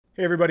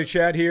Hey everybody,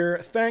 Chad here.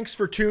 Thanks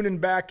for tuning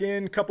back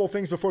in. Couple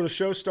things before the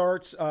show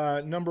starts.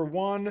 Number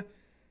one,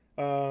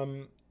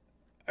 um,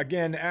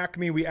 again,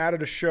 Acme, we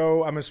added a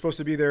show. I'm supposed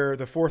to be there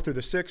the 4th through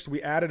the 6th.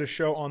 We added a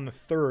show on the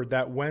 3rd,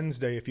 that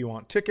Wednesday. If you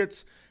want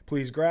tickets,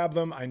 please grab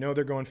them. I know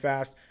they're going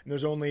fast. And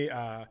there's only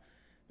a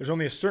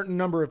certain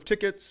number of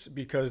tickets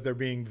because they're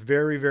being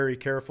very, very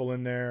careful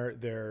in there.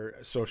 They're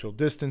social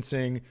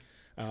distancing.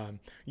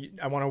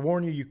 I want to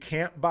warn you, you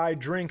can't buy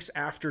drinks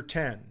after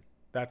 10.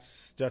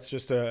 That's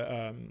just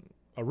a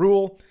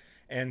rule.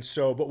 And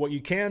so, but what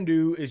you can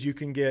do is you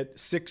can get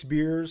 6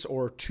 beers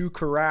or 2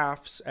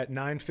 carafes at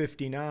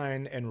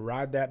 $9.59 and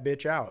ride that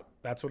bitch out.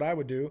 That's what I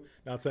would do.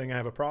 Not saying I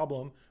have a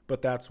problem,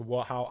 but that's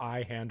how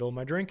I handle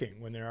my drinking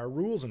when there are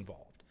rules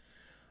involved.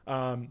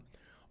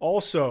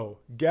 Also,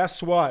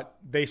 guess what?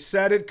 They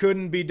said it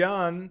couldn't be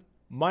done.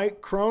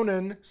 Mike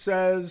Cronin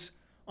says,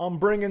 I'm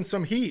bringing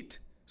some heat.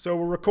 So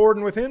we're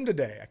recording with him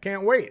today. I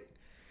can't wait.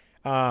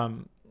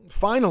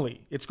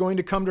 Finally, it's going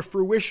to come to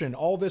fruition.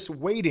 All this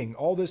waiting,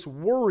 all this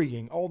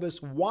worrying, all this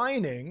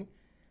whining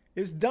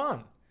is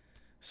done.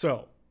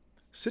 So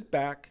sit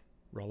back,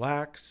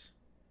 relax.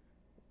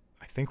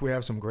 I think we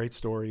have some great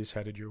stories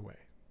headed your way.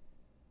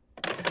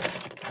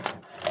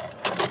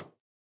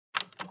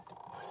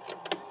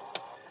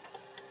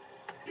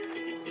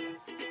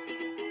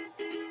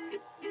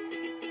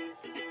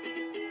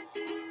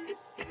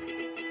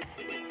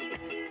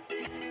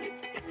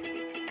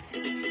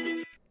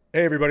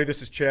 Hey everybody,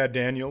 this is Chad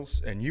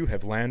Daniels, and you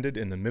have landed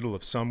in the middle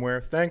of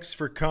somewhere. Thanks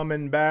for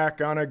coming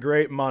back on a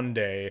great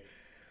Monday.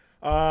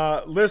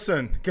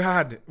 Listen,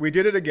 God, we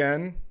did it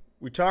again.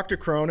 We talked to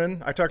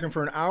Cronin. I talked to him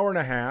for an hour and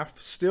a half.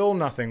 Still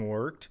nothing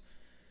worked.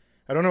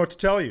 I don't know what to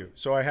tell you.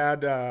 So I had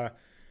to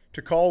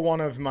call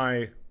one of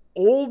my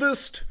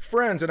oldest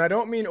friends, and I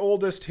don't mean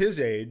oldest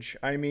his age.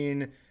 I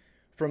mean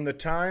from the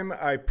time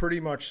I pretty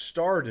much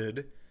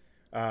started,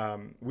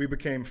 we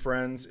became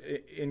friends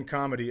in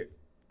comedy.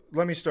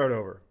 Let me start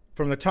over.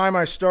 From the time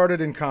I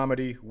started in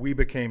comedy, we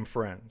became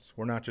friends.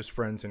 We're not just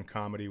friends in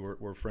comedy,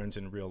 we're friends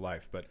in real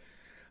life. But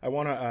I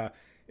want to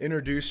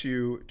introduce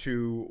you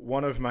to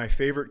one of my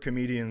favorite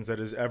comedians that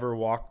has ever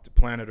walked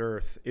planet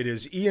Earth. It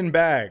is Ian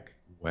Bagg.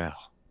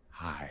 Well,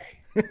 hi.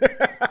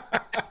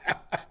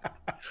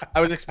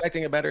 I was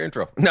expecting a better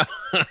intro. No,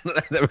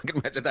 that we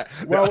can mention that.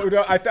 Well,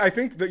 no, I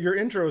think that your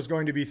intro is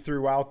going to be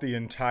throughout the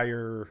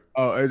entire.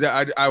 Oh,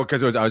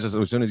 because I was just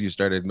as soon as you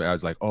started, I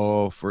was like,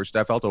 oh, first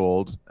I felt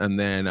old, and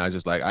then I was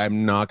just like,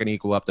 I'm not going to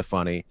equal up to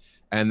funny,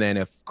 and then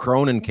if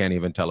Cronin can't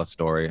even tell a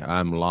story,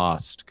 I'm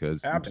lost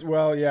because.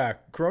 Well, yeah,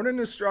 Cronin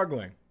is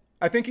struggling.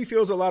 I think he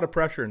feels a lot of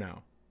pressure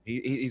now.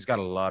 He's got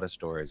a lot of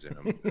stories in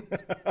him.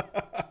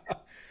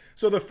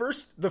 So the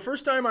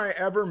first time I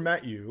ever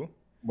met you.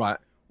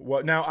 What?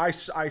 Well, now I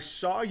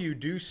saw you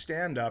do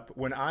stand-up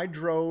when I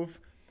drove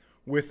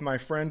with my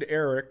friend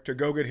Eric to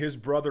go get his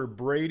brother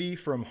Brady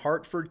from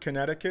Hartford,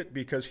 Connecticut,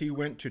 because he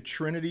went to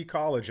Trinity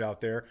College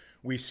out there.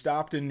 We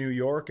stopped in New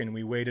York and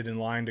we waited in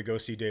line to go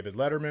see David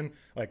Letterman,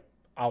 like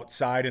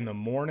outside in the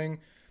morning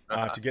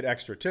to get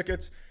extra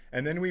tickets.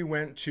 And then we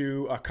went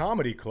to a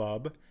comedy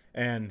club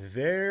and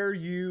there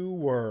you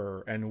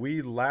were. And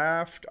we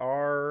laughed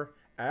our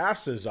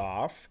asses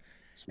off.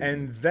 Sweet.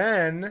 And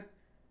then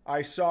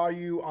I saw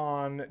you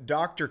on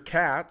Dr.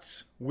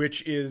 Katz,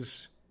 which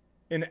is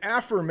an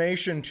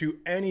affirmation to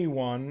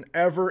anyone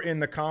ever in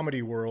the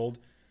comedy world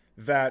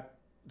that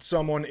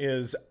someone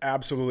is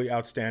absolutely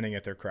outstanding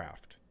at their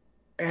craft.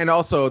 And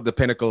also the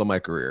pinnacle of my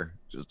career.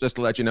 Just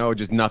to let you know,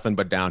 just nothing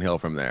but downhill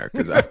from there.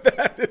 Because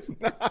that is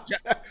not.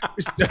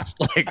 It's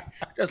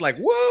just like,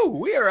 whoa,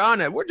 we are on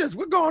it. We're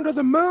going to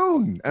the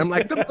moon. And I'm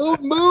like, the moon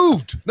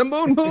moved. The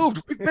moon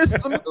moved. We missed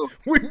the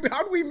moon.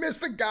 How'd we miss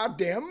the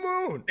goddamn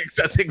moon?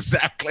 That's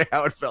exactly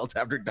how it felt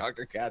after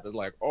Dr. Katz is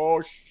like,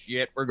 oh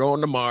shit, we're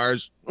going to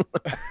Mars.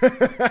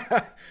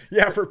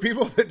 Yeah, for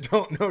people that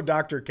don't know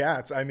Dr.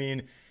 Katz, I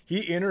mean,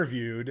 he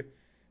interviewed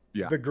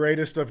the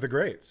greatest of the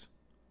greats.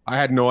 I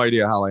had no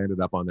idea how I ended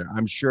up on there.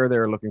 I'm sure they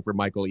were looking for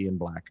Michael Ian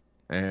Black,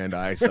 and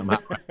I somehow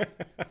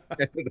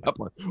ended up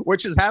on,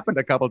 which has happened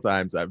a couple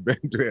times. I've been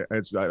to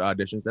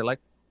auditions. They're like,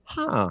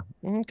 huh,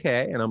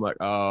 okay. And I'm like,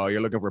 oh, you're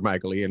looking for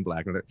Michael Ian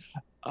Black. And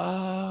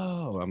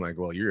oh, I'm like,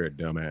 well, you're a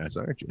dumbass,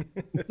 aren't you?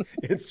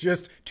 It's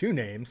just 2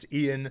 names,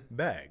 Ian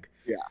Bagg.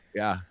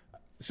 Yeah.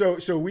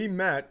 So we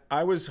met.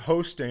 I was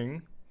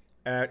hosting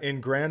in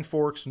Grand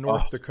Forks,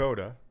 North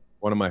Dakota.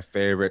 One of my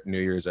favorite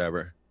New Year's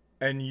ever.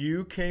 And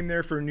you came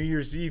there for New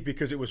Year's Eve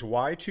because it was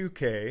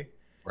Y2K.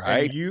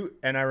 Right.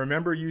 And I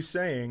remember you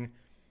saying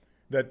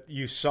that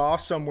you saw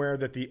somewhere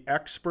that the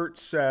experts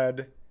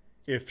said,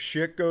 if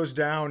shit goes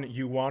down,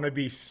 you want to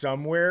be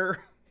somewhere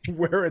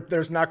where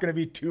there's not going to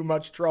be too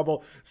much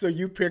trouble. So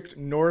you picked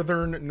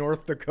Northern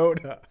North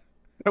Dakota.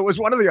 It was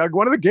one of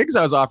the gigs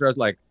I was after. I was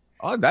like,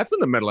 oh, that's in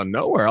the middle of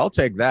nowhere. I'll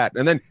take that.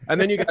 And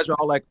then you guys are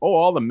all like, oh,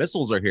 all the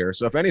missiles are here.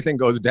 So if anything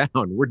goes down,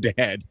 we're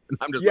dead. And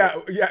I'm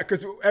just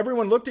because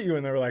everyone looked at you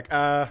and they were like,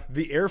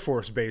 the Air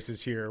Force base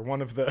is here.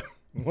 One of the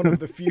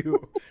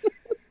few.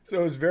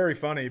 So it was very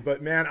funny.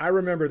 But man, I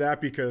remember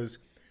that because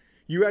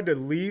You had to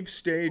leave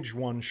stage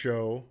one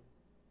show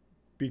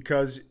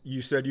because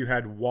you said you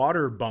had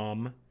water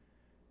bum.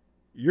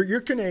 You're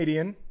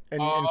Canadian,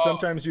 and Oh,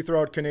 sometimes you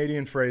throw out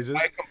Canadian phrases.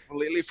 I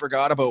completely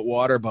forgot about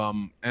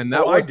Waterbum, and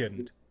Oh, I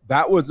didn't.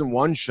 that wasn't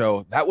one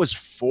show. That was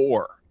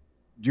four.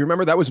 Do you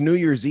remember that was New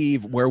Year's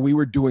Eve where we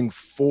were doing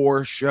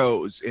four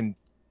shows in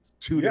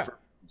two Yeah. different?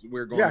 We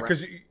were going Yeah, around.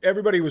 because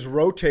everybody was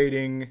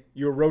rotating.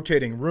 You were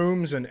rotating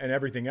rooms and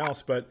everything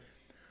else. But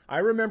I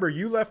remember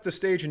you left the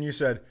stage and you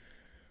said,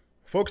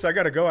 "Folks, I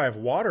got to go. I have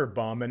water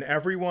bum." And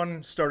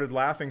everyone started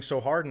laughing so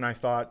hard. And I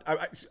thought,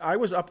 I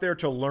was up there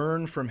to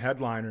learn from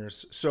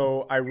headliners.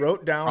 So I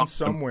wrote down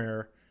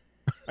somewhere,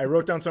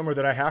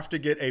 that I have to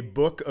get a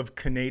book of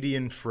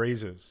Canadian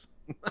phrases.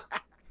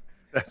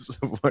 That's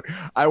what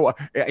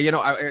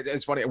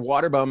it's funny.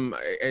 Waterbum,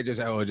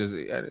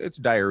 it's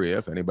diarrhea.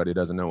 If anybody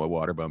doesn't know what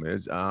waterbum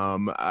is,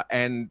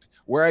 and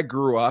where I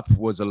grew up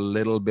was a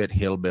little bit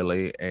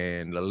hillbilly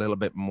and a little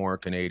bit more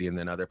Canadian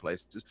than other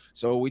places.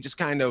 So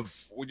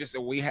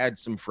we had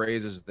some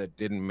phrases that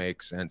didn't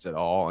make sense at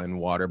all,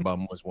 and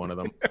waterbum was one of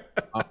them.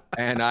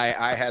 And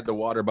I had the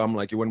waterbum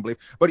like you wouldn't believe.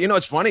 But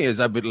it's funny is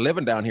I've been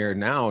living down here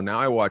now. Now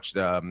I watched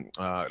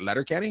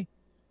Letterkenny,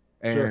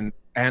 Sure.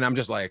 and I'm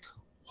just like,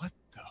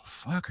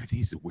 fuck are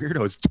these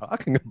weirdos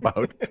talking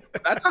about?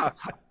 That's how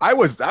I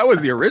was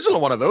the original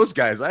one of those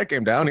guys. I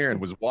came down here and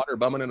was water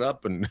bumming it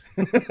up, and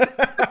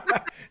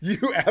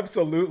You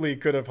absolutely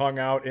could have hung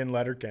out in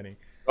Letterkenny.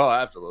 oh,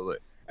 absolutely.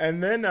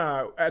 And then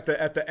at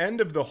the end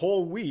of the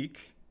whole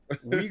week,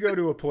 we go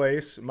to a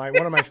place. One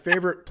of my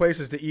favorite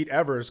places to eat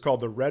ever is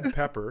called the Red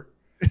Pepper.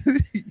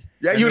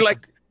 Yeah, And you this-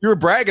 were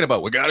bragging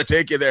about, we got to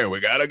take you there, we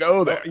got to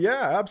go there.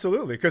 Yeah,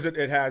 absolutely. Because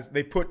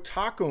they put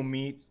taco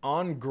meat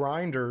on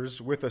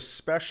grinders with a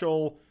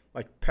special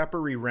like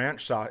peppery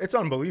ranch sauce. It's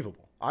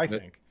unbelievable, I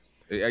think.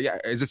 Yeah,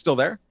 is it still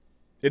there?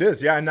 It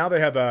is, yeah. And now they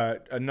have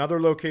another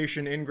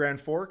location in Grand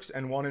Forks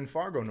and one in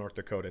Fargo, North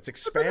Dakota. It's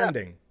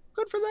expanding.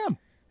 Good for them.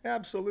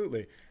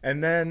 Absolutely.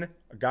 And then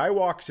a guy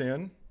walks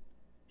in.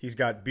 He's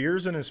got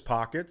beers in his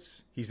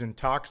pockets. He's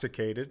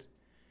intoxicated,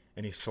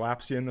 and he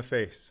slaps you in the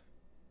face.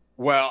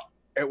 Well,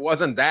 it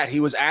wasn't that. He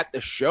was at the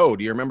show.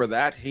 Do you remember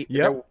that?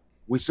 Yep.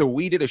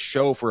 We did a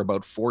show for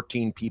about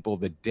 14 people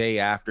the day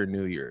after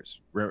New Year's.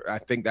 I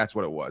think that's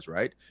what it was,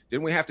 right?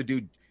 Didn't we have to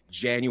do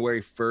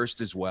January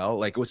 1st as well?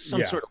 Like it was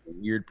some sort of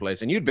weird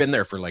place. And you'd been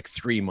there for like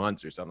 3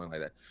 months or something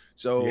like that.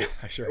 So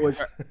Yeah, sure.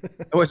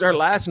 it was our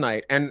last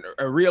night, and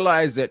I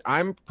realized that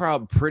I'm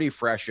probably pretty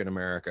fresh in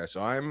America.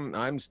 So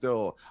I'm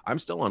still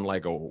on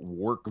like a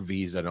work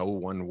visa, an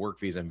O1 work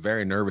visa. I'm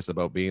very nervous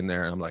about being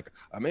there. And I'm like,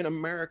 I'm in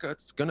America.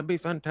 It's gonna be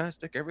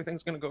fantastic.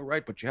 Everything's gonna go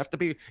right, but you have to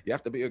be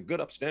a good,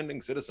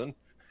 upstanding citizen.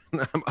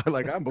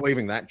 I'm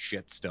believing that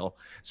shit still.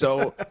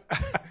 So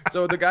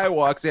so the guy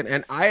walks in,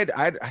 and I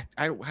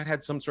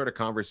had some sort of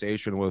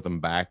conversation with him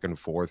back and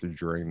forth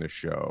during the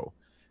show,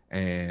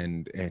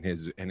 and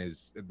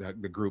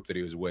the group that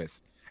he was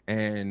with,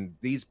 and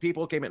these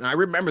people came in, and I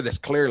remember this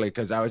clearly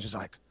because I was just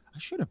like, I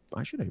should have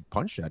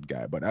punched that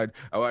guy, but I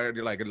wanted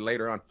to like it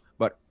later on.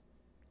 But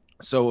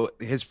so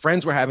his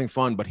friends were having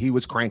fun, but he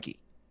was cranky.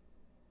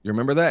 You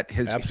remember that?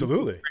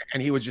 Absolutely.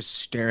 And he was just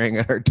staring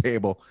at our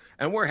table,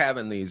 and we're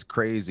having these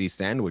crazy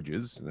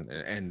sandwiches,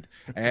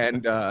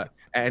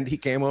 and he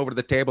came over to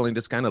the table and he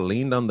just kind of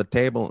leaned on the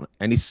table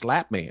and he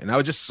slapped me, and I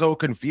was just so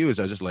confused.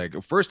 I was just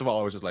like, first of all,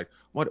 I was just like,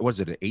 what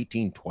was it,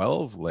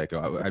 1812? Like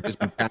I've just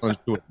been challenged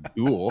to a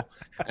duel,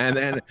 and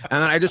then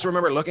I just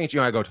remember looking at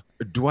you and I go,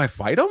 do I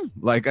fight him?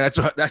 Like that's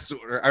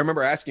I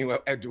remember asking you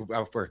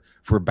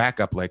for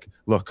backup, like,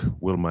 look,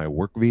 will my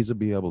work visa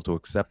be able to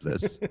accept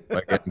this?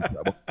 Like,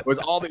 it was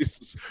all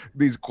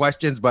these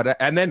questions, but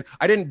and then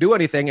I didn't do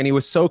anything, and he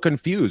was so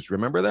confused.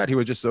 Remember that? He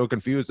was just so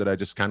confused that I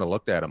just kind of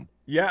looked at him.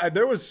 Yeah,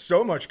 there was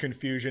so much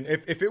confusion.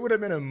 If it would have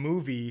been a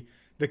movie,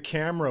 the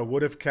camera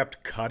would have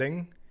kept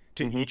cutting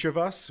to each of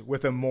us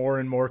with a more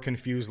and more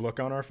confused look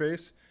on our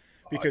face,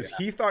 because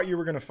he thought you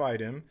were going to fight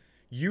him.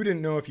 You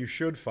didn't know if you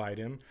should fight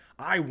him.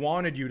 I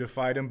wanted you to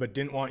fight him, but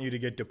didn't want you to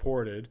get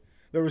deported.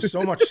 There was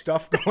so much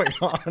stuff going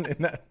on in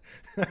that.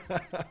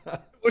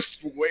 It was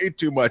way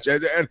too much,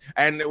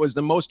 and it was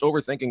the most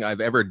overthinking I've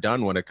ever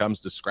done when it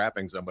comes to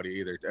scrapping somebody.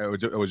 Either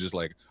it was just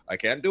like, I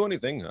can't do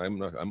anything. I'm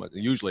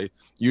usually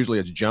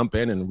it's jump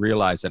in and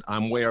realize that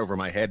I'm way over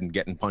my head and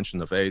getting punched in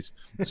the face.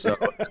 So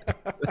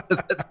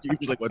that's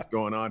usually what's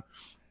going on.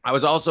 I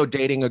was also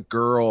dating a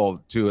girl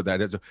too. I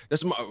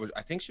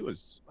think she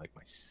was like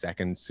my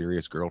second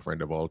serious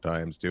girlfriend of all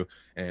times too,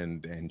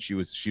 and she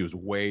was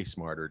way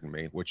smarter than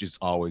me, which is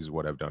always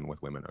what I've done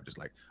with women. I'm just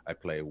like, I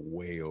play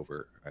way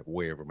over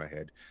my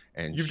head.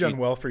 And You've done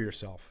well for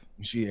yourself.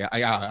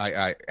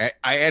 I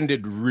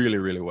ended really,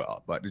 really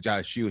well, but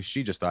she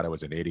just thought I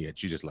was an idiot.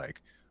 She just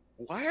like,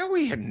 why are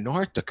we in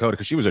North Dakota?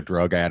 Because she was a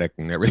drug addict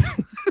and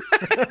everything.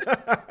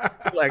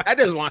 Like, I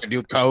just want to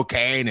do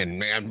cocaine and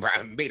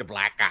meet a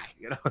black guy,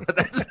 you know.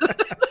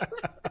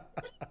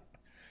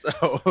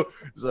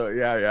 So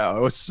yeah,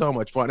 it was so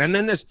much fun. And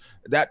then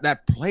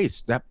that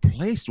place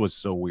was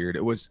so weird.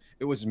 It was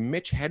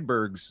Mitch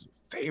Hedberg's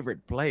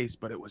favorite place,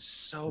 but it was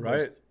so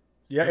Right.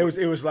 Yeah, it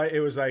was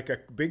like a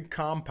big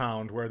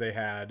compound where they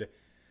had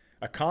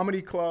a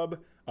comedy club,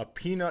 a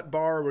peanut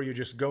bar where you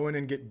just go in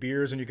and get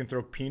beers and you can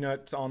throw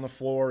peanuts on the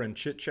floor and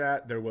chit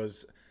chat. There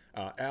was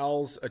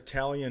Al's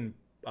Italian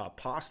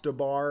pasta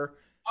bar.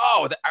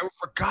 Oh, I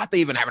forgot they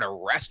even have it at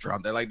a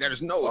restaurant. They're like,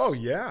 there's no. Oh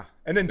yeah,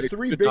 and then But it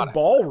three should big not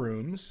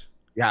ballrooms.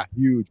 Yeah,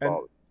 huge And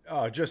ball.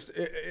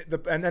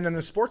 and then in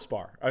the sports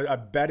bar, a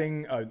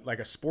betting like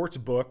a sports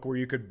book where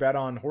you could bet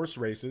on horse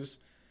races,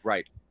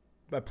 Right.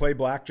 play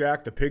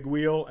blackjack, the pig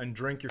wheel, and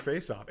drink your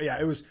face off. Yeah,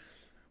 it was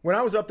when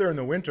I was up there in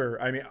the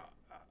winter. I mean,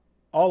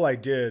 all I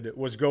did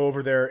was go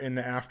over there in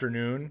the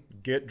afternoon,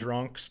 get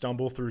drunk,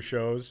 stumble through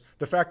shows.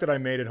 The fact that I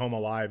made it home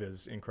alive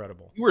is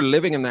incredible. You were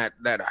living in that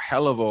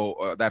hell of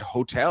a that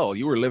hotel.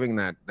 You were living in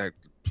that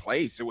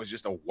place. It was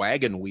just a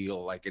wagon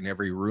wheel like in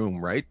every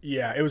room, right?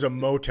 Yeah, it was a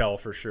motel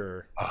for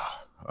sure.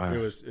 It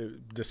was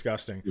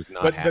disgusting.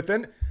 But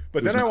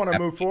then I want to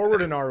move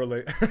forward in our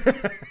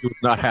relationship. He was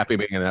not happy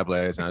being in that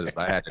place, and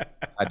I had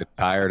to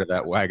tired of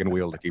that wagon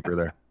wheel to keep her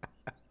there.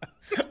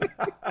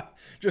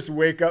 Just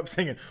wake up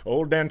singing,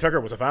 "Old Dan Tucker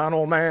was a fine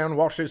old man,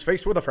 washed his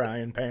face with a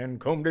frying pan,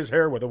 combed his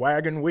hair with a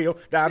wagon wheel,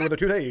 died with a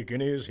toothache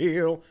in his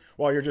heel,"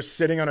 while you're just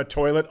sitting on a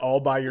toilet all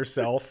by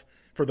yourself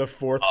for the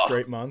fourth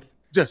straight month.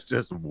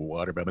 Just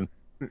watermelon.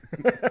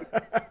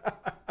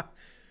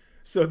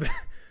 So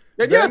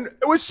then,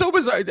 it was so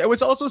bizarre. It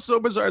was also so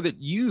bizarre that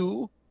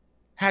you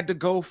had to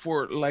go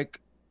for like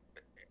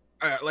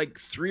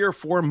 3 or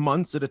 4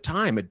 months at a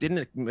time. It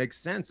didn't make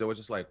sense. It was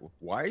just like,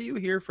 why are you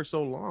here for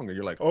so long? And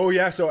you're like, oh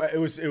yeah. So it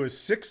was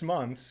 6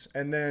 months,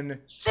 and then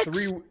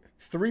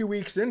three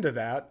weeks into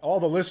that, all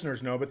the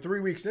listeners know, but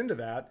 3 weeks into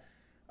that,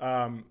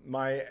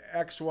 my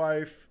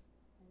ex-wife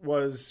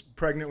was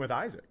pregnant with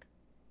Isaac.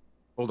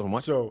 Hold on,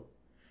 what?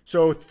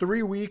 So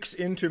 3 weeks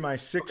into my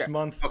 6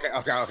 month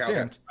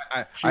stint,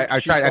 I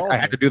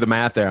had to do the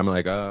math there. I'm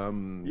like,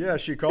 yeah,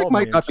 she called me. It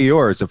might not be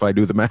yours if I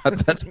do the math.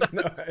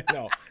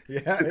 No,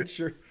 yeah, it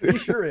sure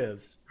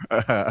is.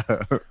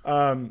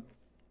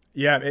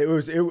 Yeah,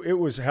 it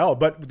was hell.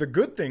 But the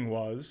good thing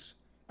was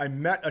I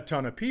met a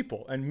ton of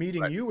people, and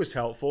meeting you was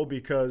helpful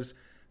because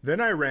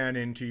then I ran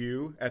into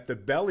you at the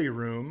belly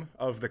room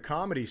of the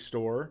Comedy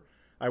Store.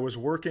 I was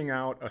working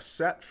out a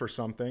set for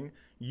something.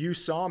 You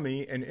saw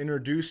me and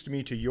introduced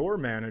me to your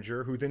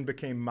manager, who then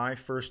became my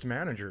first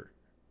manager.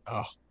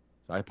 Oh,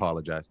 I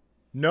apologize.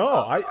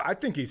 No, I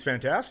think he's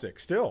fantastic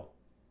still.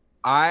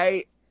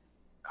 Are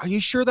you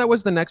sure that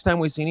was the next time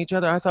we seen each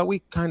other? I thought we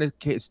kind of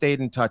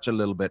stayed in touch a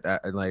little bit,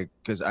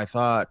 because I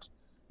thought.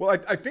 Well,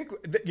 I think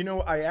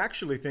that, I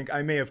actually think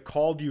I may have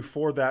called you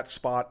for that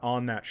spot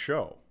on that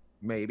show.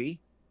 Maybe.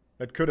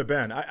 It could have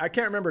been. I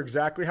can't remember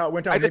exactly how it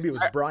went down. Maybe it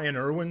was Brian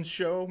Irwin's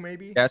show,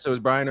 maybe? Yes, it was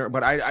Brian.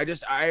 But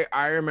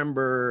I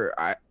remember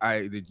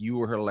that you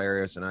were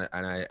hilarious, and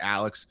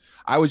Alex.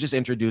 I was just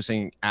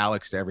introducing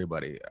Alex to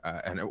everybody,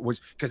 and it was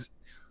because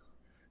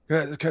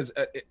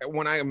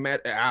when I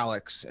met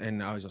Alex,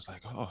 and I was just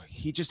like, oh,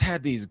 he just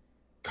had these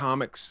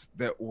comics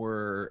that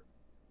were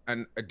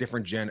a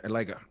different gen.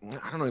 Like,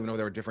 I don't even know if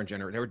they were different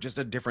genre. They were just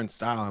a different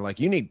style. And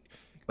like, you need.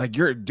 Like,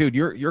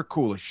 you're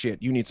cool as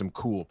shit. You need some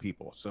cool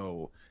people.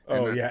 So.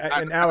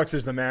 And Alex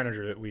is the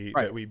manager that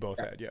we both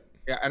had. Yeah.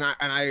 Yeah, and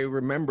I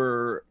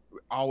remember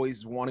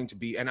always wanting to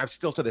be, and I've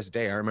still to this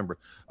day. I remember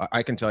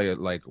I can tell you,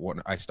 like,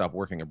 when I stopped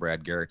working at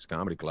Brad Garrick's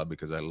comedy club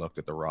because I looked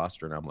at the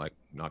roster and I'm like,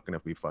 not gonna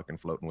be fucking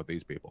floating with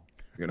these people,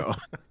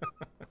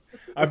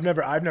 I've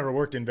never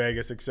worked in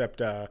Vegas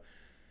except.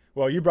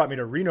 Well, you brought me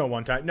to Reno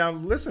one time. Now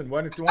listen, do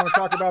you want to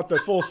talk about the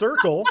full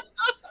circle?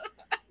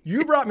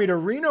 You brought me to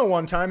Reno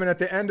one time, and at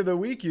the end of the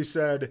week, you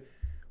said,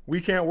 "We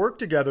can't work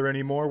together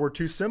anymore. We're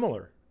too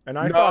similar." And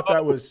I thought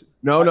that was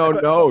no.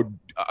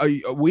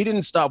 We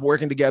didn't stop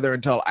working together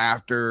until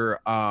after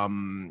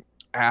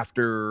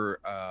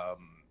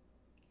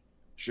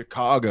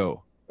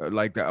Chicago,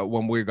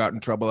 when we got in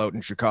trouble out in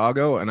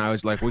Chicago, and I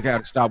was like, we got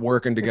to stop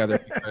working together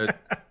because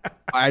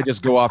I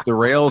just go off the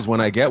rails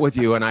when I get with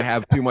you, and I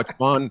have too much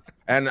fun.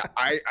 And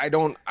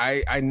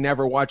I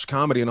never watch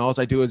comedy, and all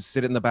I do is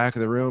sit in the back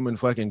of the room and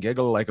fucking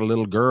giggle like a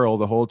little girl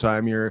the whole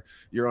time you're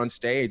on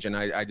stage. And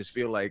I just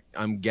feel like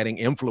I'm getting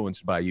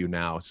influenced by you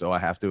now, so I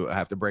have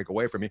to break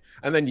away from you.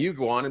 And then you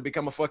go on and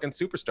become a fucking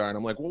superstar, and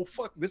I'm like, well,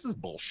 fuck, this is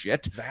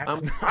bullshit.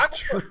 That's not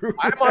true.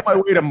 I'm on my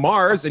way to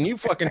Mars, and you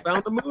fucking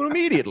found the moon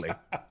immediately.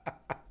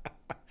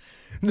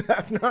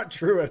 That's not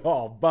true at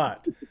all.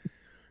 But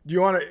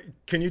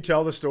can you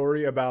tell the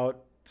story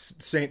about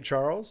St.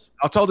 Charles?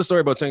 I'll tell the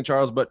story about St.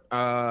 Charles, but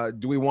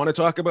do we want to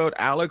talk about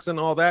Alex and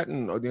all that,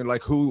 and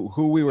like who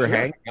we were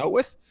hanging out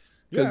with?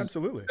 Yeah,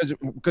 absolutely.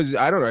 Because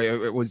I don't know,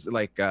 it was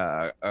like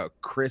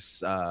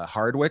Chris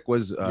Hardwick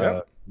was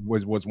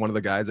one of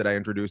the guys that I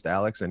introduced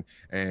Alex,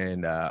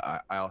 and I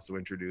also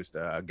introduced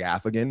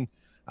Gaffigan.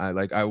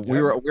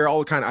 We were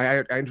all kind of,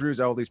 I introduced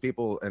all these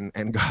people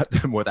and got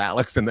them with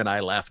Alex, and then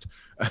I left.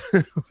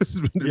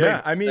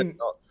 Yeah, I mean.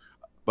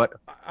 But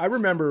I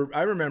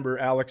remember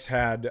Alex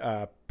had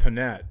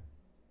Panette.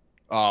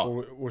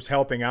 Was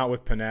helping out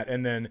with Panette,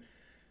 and then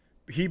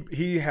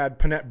he had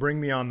Panette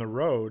bring me on the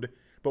road.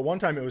 But one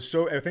time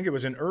I think it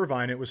was in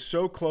Irvine, it was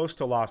so close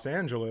to Los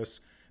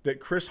Angeles that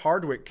Chris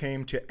Hardwick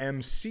came to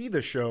MC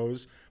the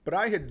shows, but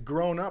I had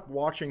grown up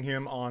watching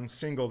him on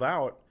Singled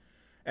Out,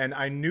 and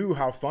I knew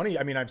how funny.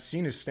 I mean, I've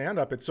seen his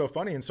stand-up. It's so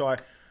funny. And so I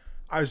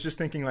was just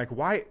thinking, like,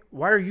 why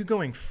are you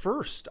going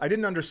first? I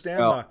didn't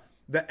understand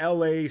the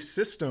LA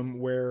system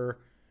where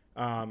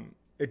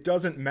it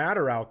doesn't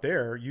matter out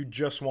there. You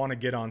just want to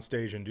get on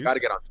stage and do. Got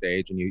to get on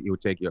stage, and you would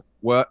take your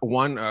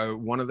one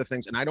of the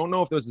things, and I don't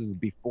know if this is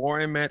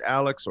before I met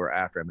Alex or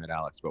after I met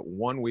Alex, but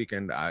one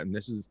weekend, and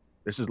this is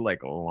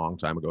like a long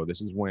time ago.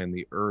 This is when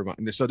the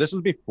Irvine. So this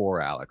is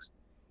before Alex.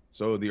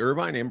 So the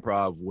Irvine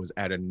Improv was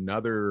at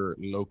another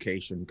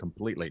location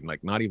completely,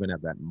 like not even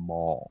at that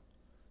mall.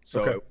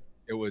 So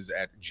it was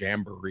at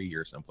Jamboree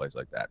or someplace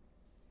like that.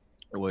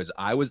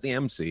 I was the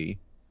MC.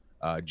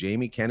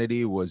 Jamie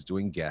Kennedy was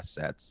doing guest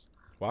sets.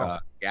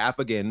 Wow.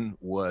 Gaffigan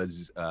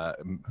was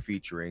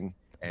featuring,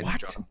 and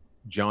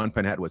John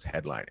Panette was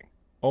headlining.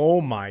 Oh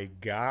my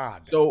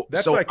God! So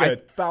that's like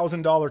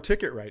 $1,000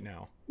 ticket right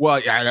now.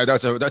 Well, yeah,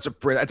 that's a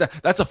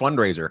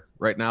fundraiser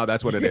right now.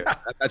 That's what it is.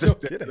 That's no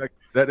kidding.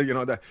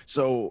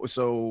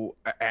 So,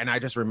 and I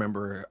just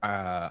remember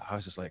I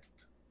was just like,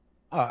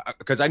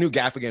 because I knew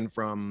Gaffigan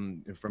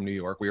from New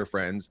York. We were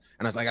friends,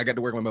 and I was like, I got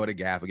to work with my buddy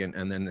Gaffigan,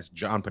 and then this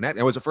John Panette.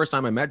 It was the first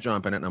time I met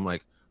John Panette, and I'm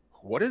like,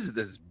 what is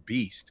this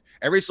beast?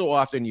 Every so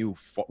often you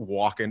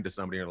walk into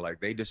somebody and like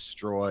they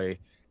destroy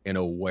in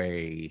a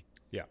way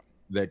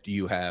that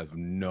you have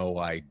no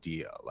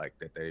idea, like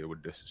that they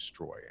would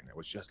destroy, and it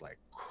was just like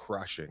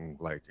crushing,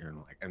 like, you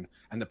know, like, and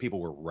the people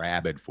were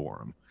rabid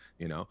for him,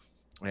 you know,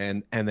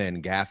 and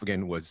then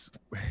Gaffigan was,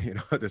 you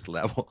know, this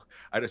level.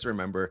 I just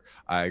remember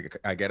I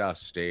get off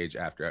stage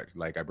after,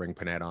 like, I bring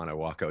Panette on, I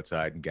walk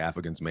outside, and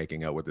Gaffigan's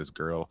making out with this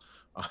girl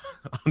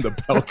on the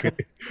balcony,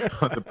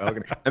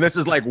 and this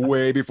is like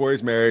way before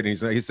he's married,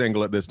 and he's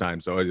single at this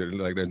time, so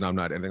like I'm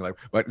not anything like,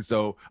 but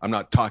so I'm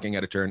not talking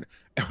out of turn,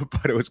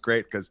 but it was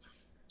great because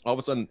all of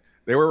a sudden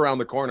they were around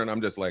the corner, and I'm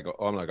just like,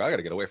 I got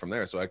to get away from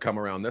there. So I come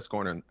around this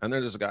corner, and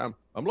there's this guy.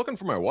 I'm looking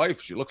for my wife.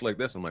 She looks like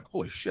this. I'm like,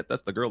 holy shit,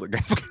 that's the girl that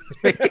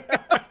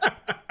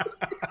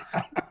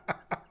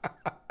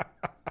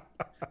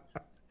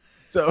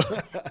So,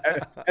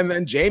 and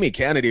then Jamie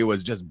Kennedy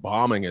was just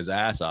bombing his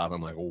ass off.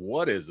 I'm like,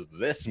 what is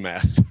this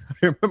mess?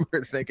 I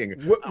remember thinking,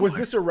 was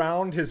this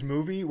around his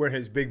movie where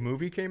his big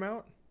movie came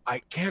out?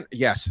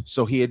 Yes.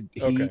 So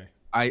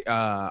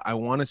I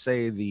want to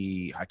say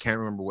I can't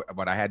remember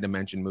but I had to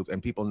mention movie,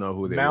 and people know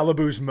who they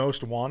Malibu's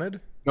Most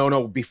Wanted.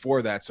 No,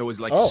 before that. So it was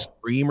like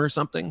Scream or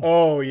something.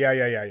 Oh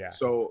yeah.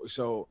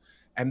 So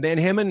and then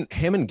him and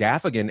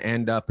Gaffigan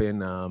end up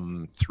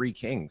in Three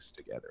Kings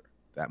together.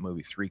 That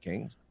movie, Three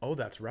Kings. Oh,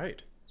 that's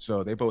right.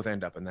 So they both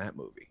end up in that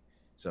movie.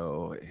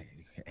 So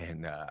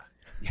and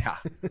yeah.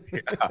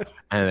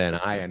 And then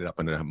I ended up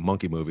in a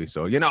monkey movie.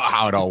 So you know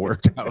how it all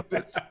worked out.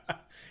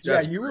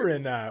 Yeah, you were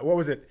in what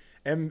was it?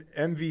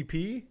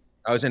 MVP?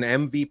 I was in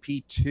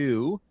MVP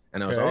 2,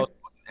 and I was also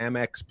in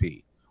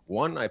MXP.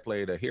 One, I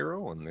played a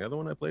hero, and the other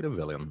one, I played a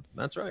villain.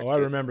 That's right. Oh, I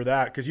remember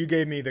that because you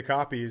gave me the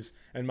copies,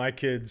 and my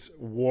kids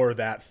wore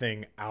that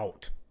thing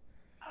out.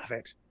 Love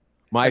it.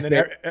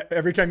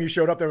 Every time you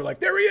showed up, they were like,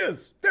 "There he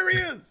is! There he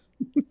is!"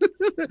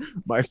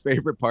 My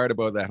favorite part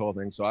about that whole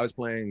thing. So I was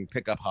playing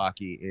pickup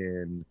hockey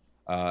in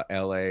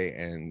LA,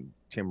 and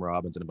Tim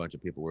Robbins and a bunch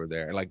of people were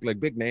there, and like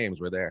big names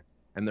were there.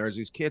 And there's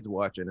these kids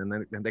watching, and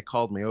then they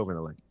called me over, and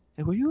they're like,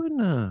 "Hey, were you in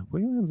and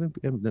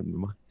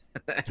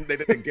they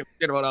didn't give a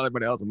shit about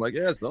everybody else. I'm like,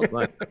 yes, those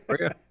for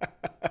you.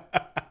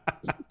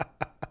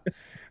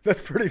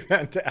 That's pretty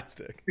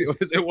fantastic.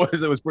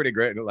 It was pretty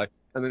great. And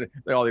then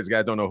all these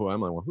guys don't know who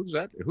I'm. Like, well, who's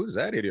that? Who's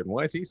that idiot? And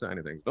why is he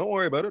signing things? Don't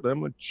worry about it.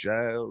 I'm a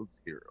child's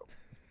hero.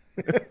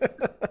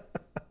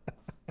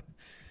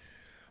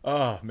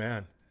 Oh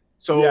man.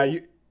 So yeah,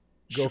 you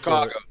go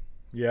Chicago. For it.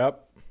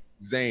 Yep.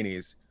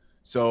 Zanies.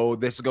 So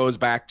this goes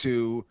back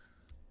to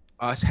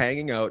us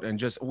hanging out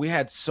and we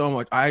had so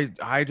much.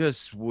 I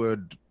just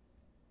would.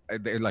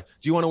 They're like,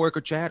 do you want to work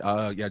with Chad?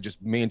 Yeah,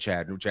 just me and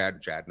Chad.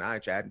 Chad and I.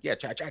 Chad. Yeah,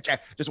 Chad.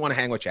 Just want to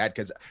hang with Chad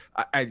because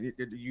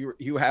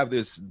you have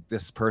this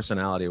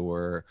personality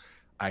where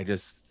I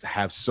just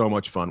have so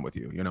much fun with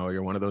you. You know,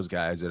 you're one of those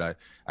guys that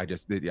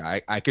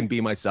I can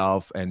be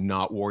myself and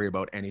not worry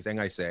about anything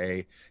I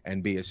say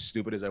and be as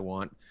stupid as I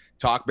want,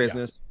 talk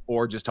business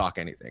or just talk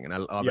anything. And I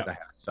love it. I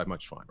have so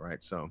much fun,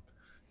 right? So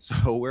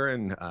we're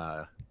in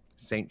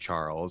St.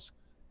 Charles,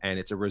 and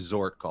it's a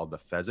resort called the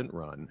Pheasant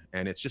Run,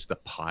 and it's just a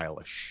pile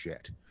of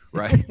shit,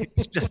 right?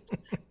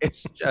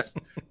 it's just.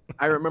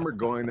 I remember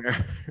going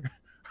there.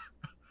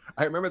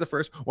 I remember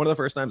one of the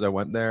first times I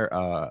went there.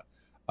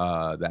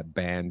 That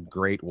band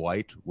Great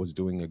White was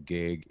doing a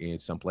gig in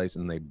someplace,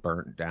 and they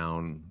burnt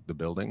down the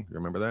building. You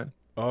remember that?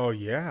 Oh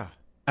yeah.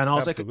 And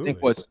all I could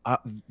think was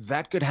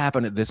that could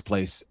happen at this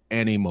place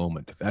any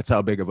moment. That's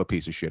how big of a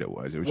piece of shit it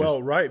was. It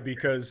was right,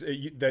 because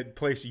that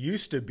place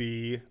used to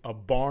be a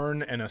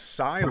barn and a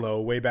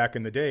silo way back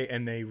in the day,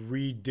 and they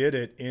redid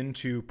it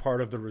into part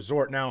of the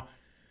resort. Now,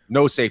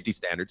 No safety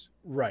standards.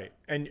 Right.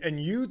 And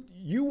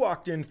you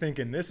walked in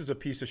thinking this is a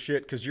piece of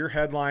shit because you're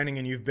headlining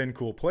and you've been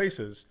cool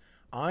places.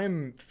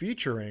 I'm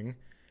featuring,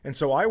 and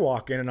so I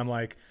walk in and I'm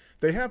like,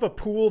 they have a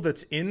pool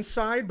that's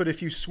inside, but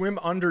if you swim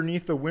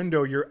underneath the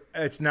window,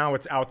 it's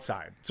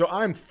outside. So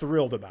I'm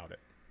thrilled about it.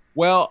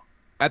 Well,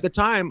 at the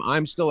time,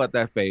 I'm still at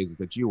that phase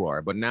that you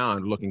are, but now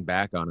I'm looking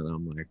back on it,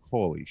 I'm like,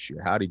 holy shit,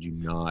 how did you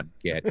not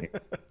get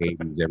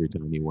babies every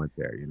time you went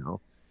there, you know?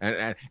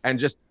 And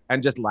just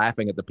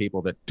laughing at the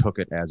people that took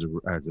it as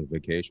a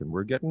vacation.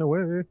 We're getting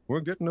away. We're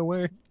getting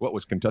away. What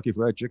was Kentucky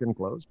Fried Chicken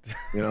closed?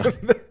 You know.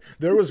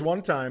 There was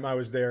one time I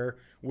was there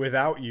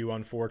without you,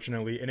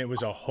 unfortunately, and it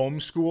was a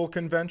homeschool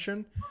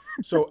convention.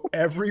 So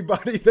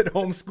everybody that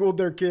homeschooled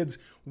their kids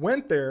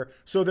went there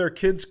so their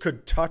kids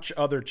could touch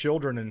other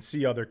children and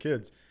see other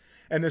kids.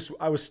 And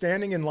I was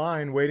standing in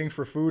line waiting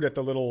for food at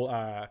the little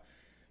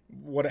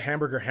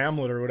Hamburger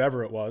Hamlet or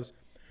whatever it was,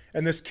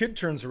 and this kid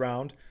turns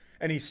around.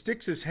 And he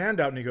sticks his hand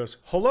out and he goes,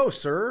 "Hello,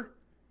 sir."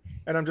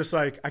 And I'm just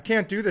like, I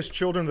can't do this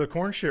children of the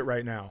corn shit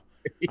right now.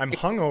 I'm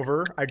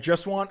hungover. I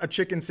just want a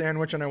chicken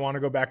sandwich and I want to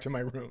go back to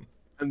my room.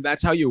 And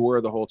that's how you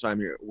were the whole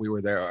time we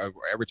were there.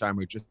 Every time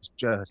it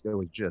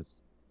was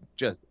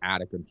just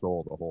out of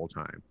control the whole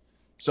time.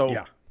 So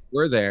yeah.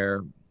 We're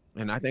there,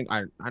 and I think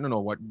I don't know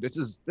what this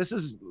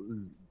is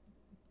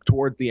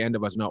towards the end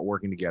of us not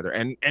working together.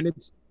 And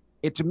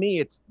to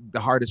me, it's the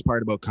hardest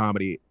part about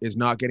comedy is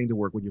not getting to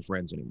work with your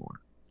friends anymore.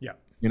 Yeah.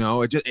 You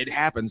know, it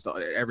happens to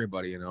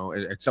everybody, you know,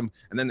 and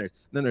then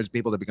there's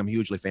people that become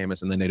hugely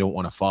famous and then they don't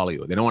want to follow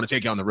you. They don't want to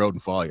take you on the road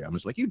and follow you. I'm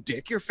just like, you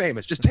dick, you're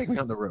famous. Just take me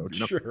on the road. You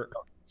know? Sure.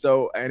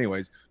 So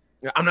anyways,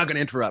 I'm not going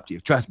to interrupt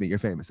you. Trust me, you're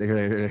famous.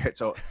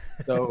 So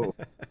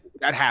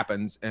that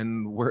happens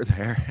and we're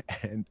there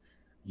and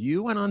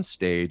you went on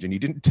stage and you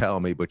didn't tell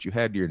me, but you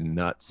had your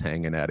nuts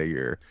hanging out of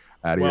your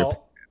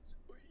pants.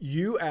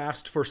 You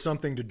asked for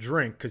something to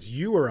drink because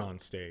you were on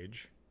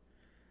stage.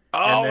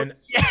 Oh, and then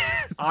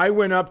yes. I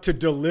went up to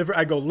deliver.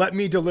 I go, let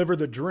me deliver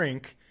the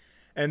drink.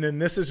 And then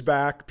this is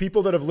back.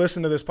 People that have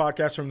listened to this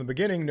podcast from the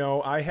beginning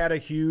know I had a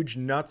huge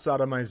nuts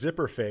out of my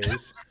zipper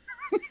phase.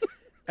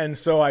 And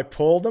so I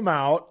pulled them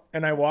out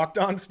and I walked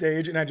on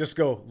stage and I just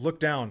go, look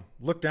down.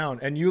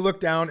 And you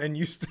look down and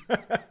you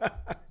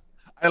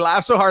I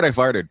laughed so hard I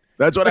farted.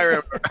 That's what I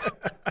remember.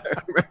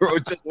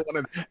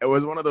 It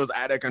was one of those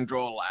out of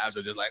control laughs. It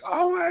was just like,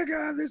 oh my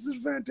God, this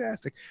is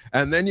fantastic.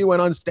 And then you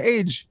went on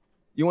stage.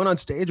 You went on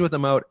stage with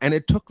them out, and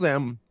it took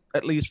them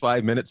at least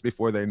 5 minutes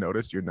before they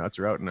noticed your nuts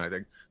are out. And I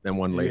think then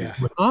one lady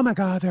went, oh my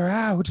God, they're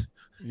out.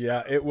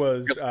 Yeah, it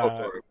was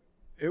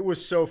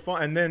so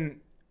fun. And then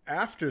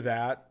after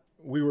that,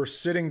 we were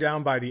sitting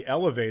down by the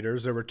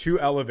elevators. There were 2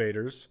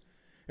 elevators,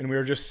 and we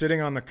were just sitting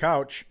on the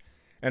couch.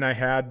 And I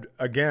had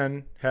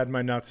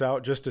my nuts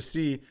out just to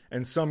see.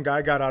 And some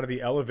guy got out of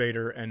the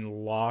elevator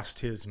and lost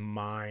his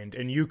mind.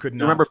 And you could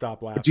not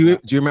stop laughing. Do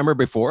you remember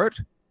before it?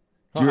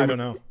 I don't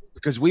know.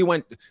 Because we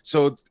went,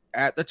 so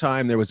at the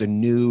time there was a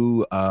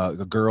new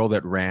girl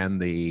that ran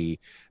the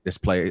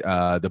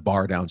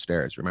bar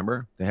downstairs.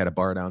 Remember, they had a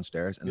bar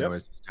downstairs, and there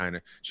was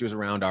she was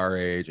around our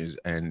age,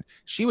 and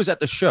she was at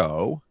the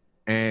show,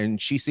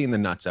 and she seen the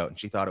nuts out, and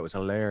she thought it was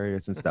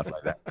hilarious and stuff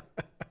like that.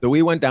 So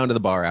we went down to the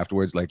bar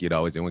afterwards, like you'd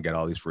always do, and we get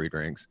all these free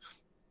drinks,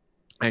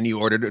 and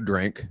you ordered a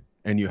drink,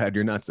 and you had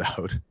your nuts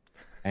out,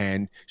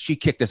 and she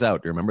kicked us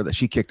out. Do you remember that?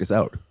 She kicked us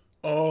out.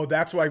 Oh,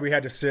 that's why we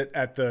had to sit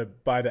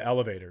by the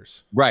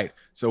elevators. Right.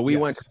 So we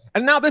went,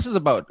 and now this is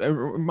about,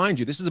 mind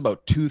you, this is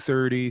about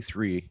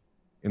 2:33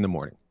 in the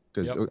morning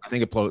because I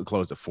think it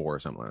closed at 4 or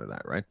something like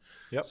that, right?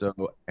 Yep.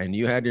 So, and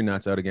you had your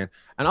nuts out again,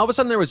 and all of a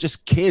sudden there was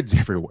just kids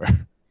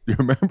everywhere. You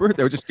remember?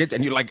 There were just kids,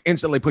 and you like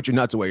instantly put your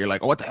nuts away. You're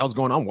like, oh, what the hell's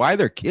going on? Why are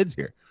there kids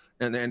here?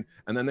 And then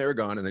they were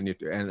gone, and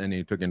then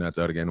you took your nuts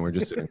out again. And we're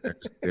just sitting there,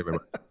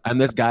 and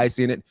this guy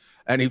seen it,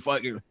 and he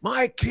fucking,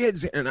 my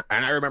kids, and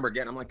I remember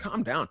again, I'm like,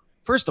 calm down.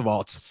 First of all,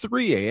 it's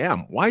 3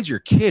 a.m. Why is your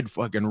kid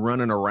fucking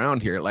running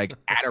around here like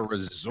at a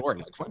resort?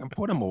 Like, fucking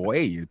put him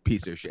away, you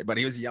piece of shit. But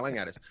he was yelling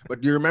at us.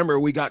 But you remember,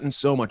 we got in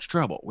so much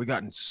trouble.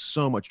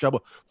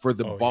 For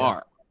the bar.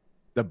 Yeah.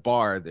 The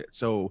bar.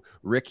 So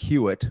Rick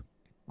Hewitt,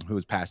 who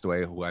has passed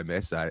away, who I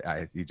miss,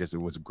 he just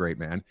was a great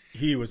man.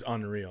 He was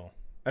unreal.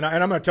 And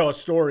I'm going to tell a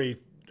story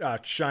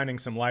shining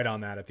some light on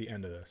that at the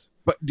end of this.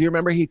 But do you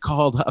remember he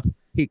called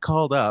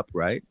up,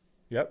 right?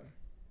 Yep.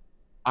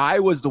 I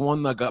was the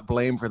one that got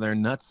blamed for their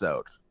nuts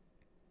out.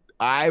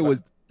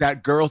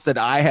 That girl said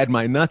I had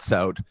my nuts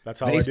out.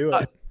 That's how I do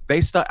it.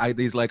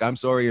 He's like, I'm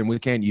sorry, and we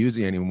can't use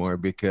you anymore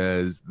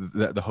because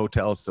the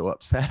hotel's so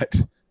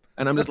upset.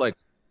 And I'm just like,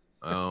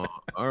 oh,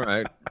 all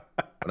right.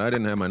 But I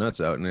didn't have my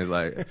nuts out. And he's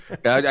like,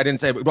 I didn't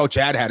say, well,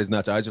 Chad had his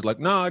nuts out. I was just like,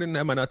 no, I didn't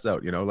have my nuts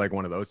out. You know, like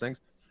one of those things.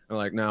 I'm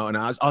like, no. And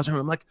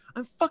I'm like,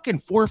 I'm fucking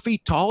 4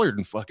 feet taller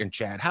than fucking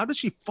Chad. How does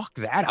she fuck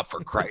that up,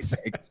 for Christ's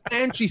sake?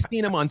 And she's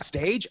seen him on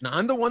stage, and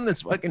I'm the one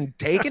that's fucking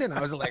taking it. And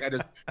I was like,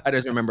 I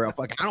just remember, I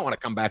don't want to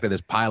come back to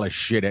this pile of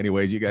shit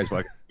anyways. You guys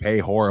fucking pay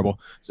horrible.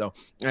 So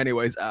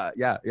anyways,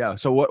 yeah.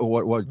 So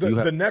what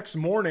the next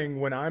morning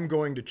when I'm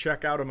going to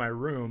check out of my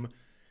room,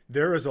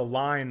 there is a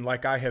line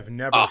like I have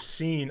never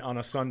seen on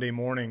a Sunday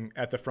morning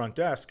at the front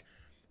desk.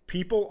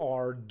 People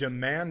are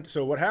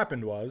so what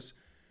happened was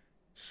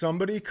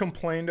somebody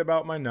complained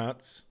about my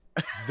nuts.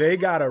 They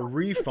got a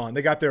refund.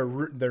 They got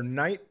their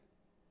night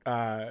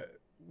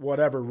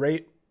whatever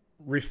rate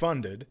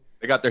refunded.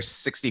 They got their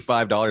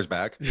 $65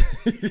 back.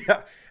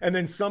 Yeah. And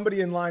then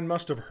somebody in line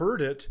must have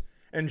heard it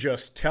and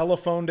just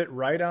telephoned it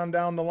right on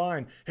down the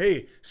line.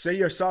 Hey, say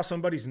you saw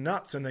somebody's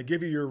nuts and they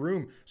give you your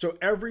room. So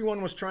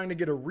everyone was trying to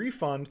get a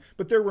refund,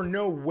 but there were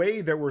no way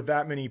there were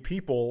that many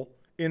people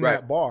in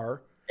that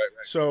bar.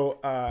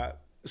 Right.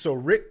 So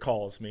Rick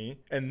calls me,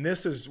 and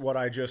this is what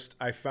I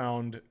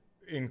found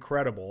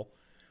incredible.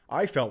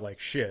 I felt like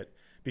shit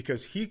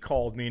because he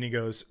called me and he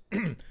goes,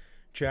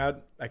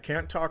 Chad, I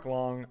can't talk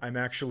long. I'm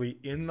actually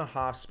in the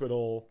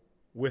hospital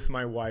with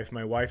my wife.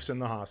 My wife's in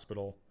the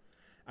hospital.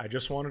 I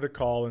just wanted to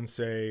call and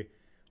say,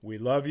 we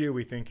love you.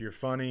 We think you're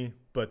funny,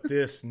 but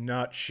this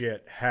nut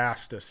shit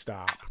has to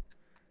stop.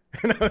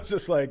 And I was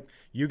just like,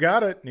 you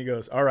got it. And he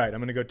goes, all right, I'm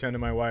going to go tend to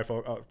my wife.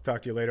 I'll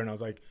talk to you later. And I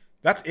was like,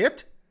 that's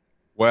it?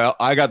 Well,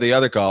 I got the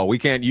other call. We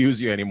can't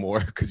use you anymore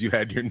because you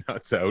had your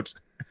nuts out.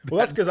 Well,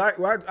 that's because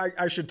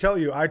I should tell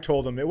you, I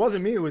told him it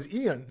wasn't me. It was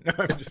Ian. No,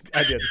 I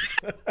didn't.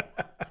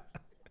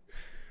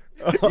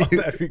 Oh,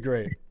 that'd be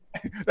great.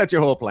 That's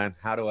your whole plan.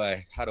 How do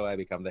I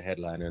become the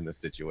headliner in this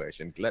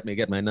situation? Let me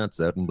get my nuts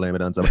out and blame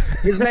it on someone.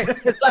 His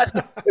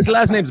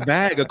last name's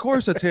Bagg. Of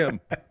course it's him.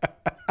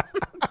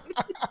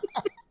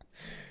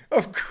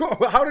 Of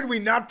course. How did we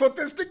not put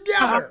this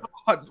together?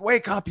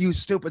 Wake up, you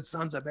stupid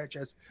sons of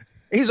bitches.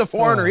 He's a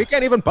foreigner. He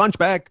can't even punch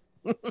back.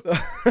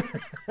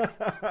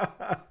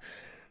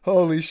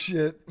 Holy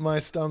shit. My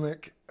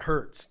stomach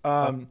hurts.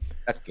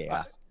 That's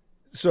gas.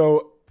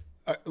 So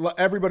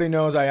everybody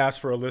knows I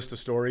asked for a list of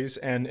stories,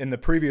 and in the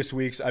previous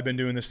weeks I've been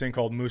doing this thing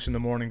called Moose in the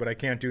Morning, but I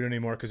can't do it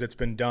anymore because it's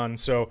been done.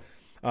 So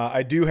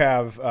I do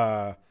have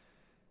a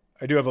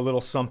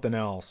little something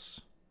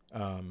else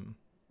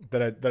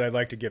that I'd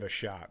like to give a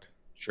shot.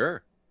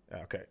 Sure.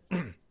 Okay.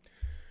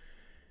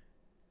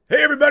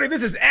 Hey everybody,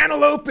 this is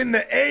Antelope in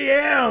the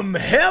AM.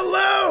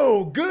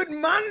 Hello, good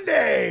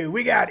Monday.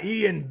 We got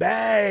Ian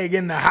Bagg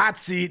in the hot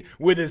seat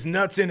with his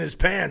nuts in his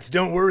pants.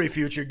 Don't worry,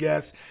 future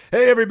guests.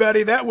 Hey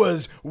everybody, that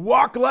was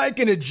Walk Like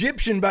an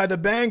Egyptian by the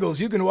Bangles.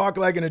 You can walk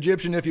like an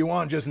Egyptian if you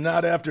want, just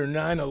not after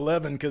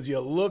 9/11 because you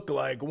look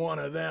like one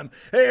of them.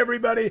 Hey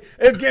everybody,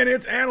 again,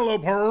 it's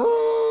Antelope.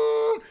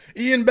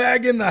 Ian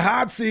Bagg in the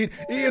hot seat.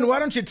 Ian, why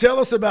don't you tell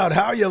us about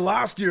how you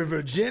lost your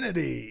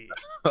virginity?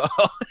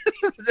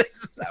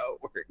 This is how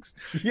it works.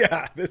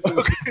 Yeah, this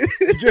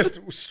is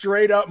just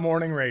straight up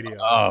morning radio.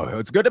 Oh,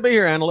 it's good to be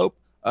here, Antelope.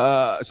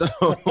 I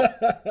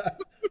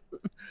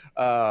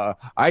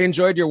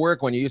enjoyed your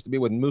work when you used to be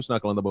with Moose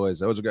Knuckle and the boys.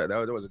 That was a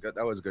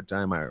good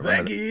time.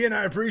 Thank you, Ian.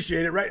 I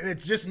appreciate it. Right, and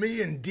it's just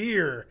me and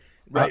Deer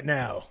right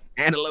now.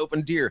 Antelope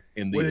and Deer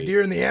with a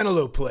Deer and the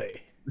Antelope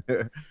play.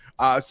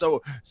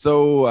 So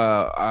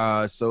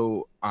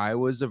I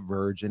was a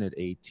virgin at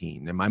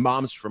 18, and my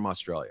mom's from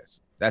Australia.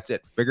 That's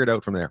it. Figure it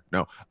out from there.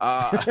 No.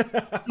 I'm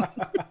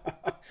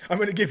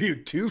going to give you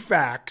 2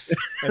 facts,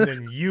 and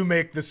then you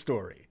make the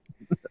story.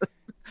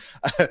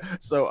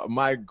 So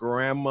my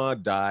grandma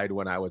died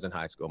when I was in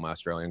high school. My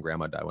Australian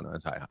grandma died when I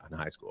was in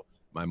high school.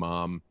 My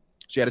mom,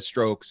 she had a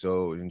stroke,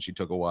 and she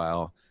took a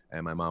while,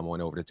 and my mom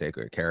went over to take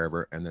care of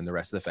her, and then the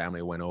rest of the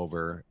family went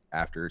over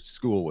after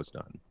school was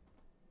done.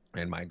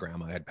 And my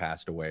grandma had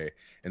passed away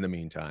in the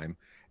meantime,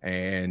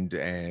 and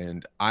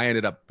I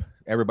ended up,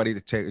 everybody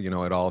to take,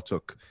 it all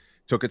took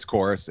its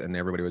course, and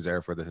everybody was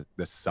there for the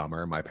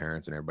summer, my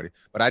parents and everybody.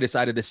 But I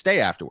decided to stay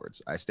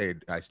afterwards. I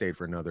stayed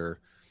for another,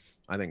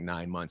 I think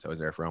 9 months. I was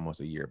there for almost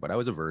a year, but I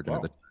was a virgin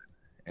at the time.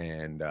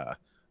 And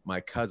my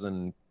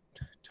cousin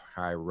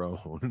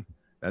Tyrone,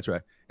 that's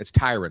right, it's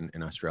Tyrone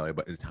in Australia,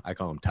 but I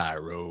call him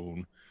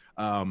Tyrone.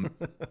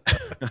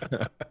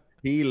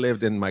 He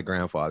lived in my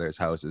grandfather's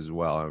house as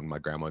well, and my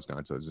grandma's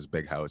gone, so it was this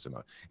big house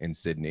in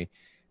Sydney.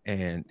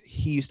 And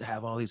he used to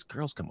have all these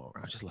girls come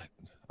over.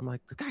 I'm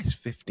like, the guy's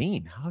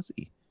 15. How's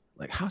he?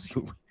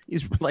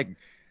 He's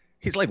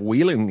like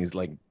wheeling these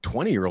like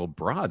 20-year-old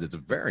broads. It's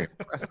very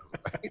impressive.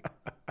 Right?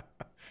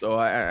 So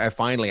I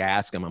finally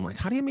asked him, I'm like,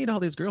 how do you meet all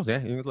these girls? Yeah.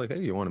 He was like, hey,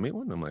 you want to meet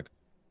one? I'm like,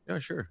 yeah,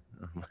 sure.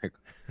 I'm like,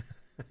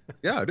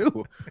 yeah, I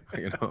do.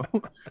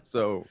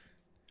 So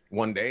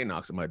one day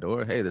knocks on my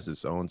door. Hey, this is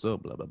so-and-so,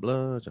 blah, blah,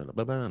 blah, blah,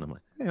 blah, blah. And I'm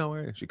like, hey, how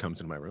are you? She comes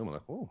into my room. I'm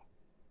like, oh,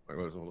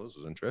 well, this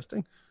is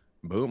interesting.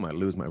 Boom, I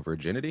lose my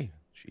virginity.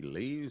 She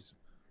leaves.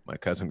 My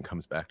cousin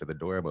comes back to the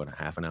door about a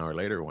half an hour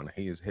later when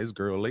his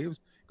girl leaves.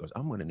 He goes,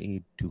 I'm going to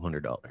need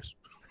 $200.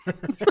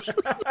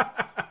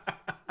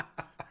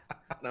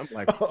 And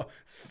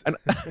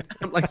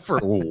I'm like, for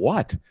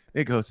what?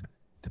 He goes,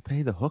 to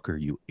pay the hooker,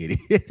 you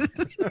idiot.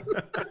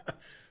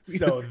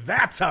 So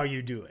that's how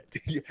you do it.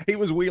 He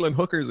was wheeling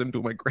hookers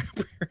into my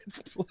grandparents'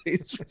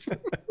 place.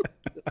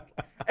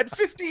 At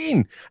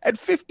 15.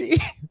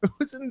 It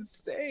was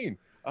insane.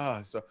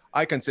 So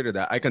I consider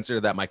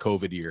that my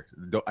COVID year.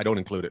 I don't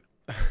include it.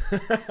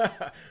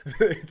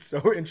 It's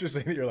so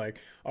interesting that you're like,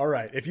 all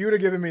right, if you would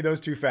have given me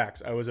those two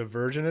facts, I was a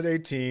virgin at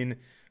 18,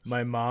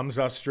 my mom's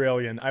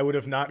Australian, I would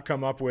have not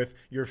come up with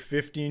your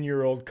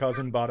 15-year-old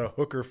cousin bought a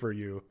hooker for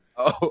you.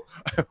 Oh,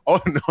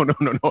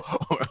 no.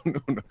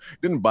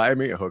 Didn't buy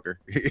me a hooker.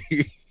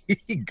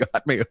 He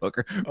got me a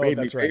hooker, made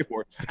me pay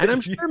for it. And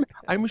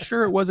I'm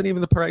sure it wasn't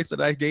even the price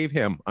that I gave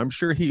him. I'm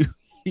sure he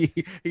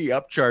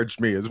upcharged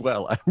me as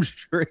well. I'm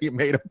sure he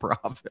made a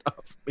profit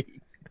off me.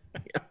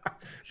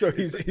 So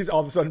he's all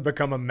of a sudden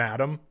become a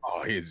madam.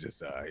 Oh, he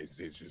was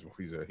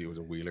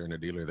a wheeler and a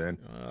dealer then.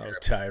 Oh,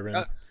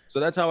 tyrant. So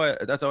that's how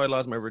I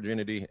lost my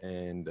virginity,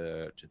 and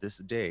to this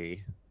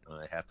day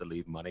I have to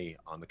leave money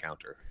on the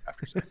counter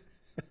after sex.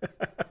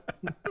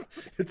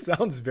 It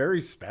sounds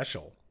very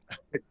special.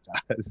 It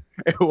does.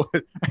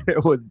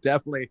 It was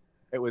definitely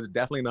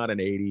not an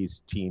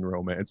 80s teen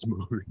romance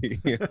movie.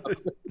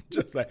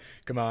 Just like,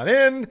 come on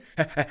in.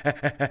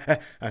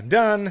 I'm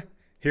done.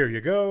 Here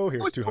you go.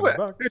 Here's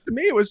 $200. To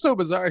me, it was so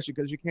bizarre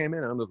because she came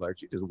in and I was like,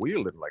 she just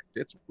wielded like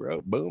it's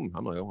boom.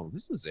 I'm like, oh,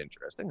 this is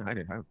interesting. I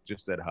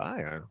just said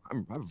hi.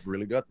 I've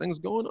really got things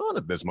going on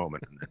at this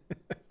moment.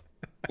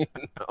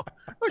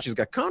 Oh, she's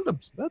got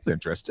condoms. That's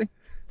interesting.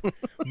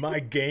 My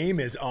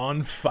game is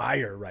on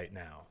fire right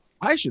now.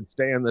 I should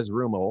stay in this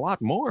room a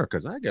lot more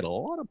because I get a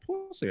lot of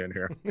pussy in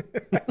here.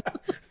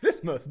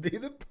 This must be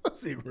the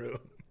pussy room.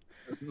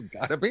 This has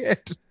got to be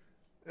it.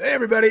 Hey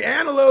everybody,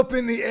 Antelope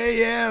in the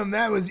AM.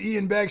 That was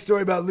Ian Bagg's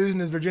story about losing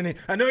his virginity.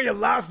 I know you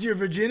lost your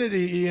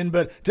virginity, Ian,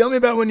 but tell me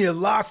about when you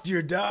lost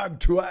your dog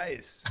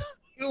twice.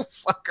 You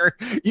fucker!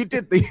 You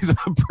did these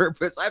on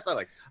purpose. I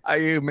thought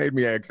you made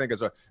me think of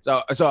so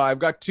I've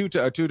got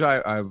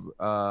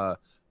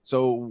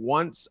so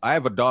once I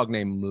have a dog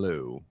named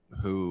Lou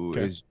who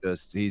is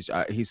just he's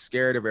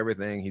scared of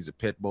everything. He's a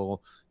pit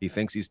bull. He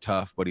thinks he's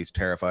tough, but he's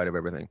terrified of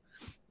everything,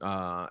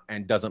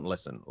 and doesn't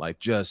listen. Like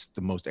just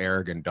the most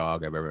arrogant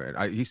dog I've ever.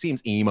 He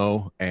seems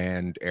emo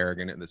and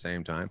arrogant at the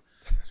same time.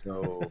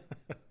 So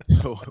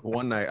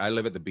one night I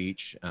live at the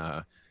beach,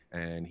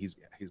 and he's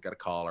got a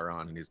collar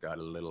on and he's got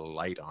a little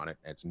light on it.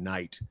 It's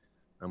night.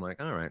 I'm like,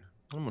 all right,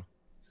 I'm gonna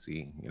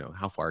see,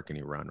 how far can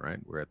he run? Right,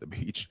 we're at the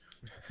beach.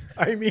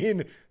 I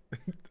mean,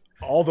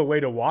 all the way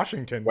to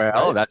Washington.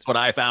 Well, right? That's what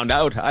I found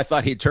out. I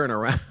thought he'd turn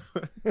around.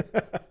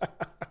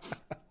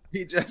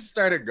 He just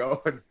started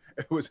going.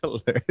 It was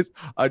hilarious.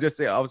 I'll just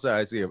say, all of a sudden,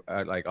 I see him,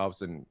 all of a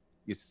sudden,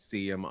 you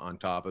see him on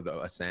top of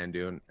a sand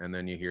dune, and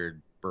then you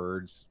hear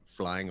birds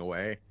flying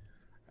away,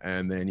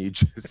 and then you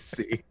just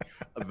see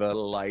the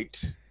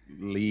light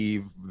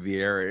leave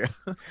the area.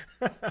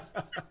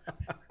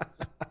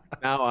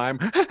 Now I'm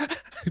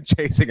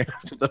chasing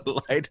after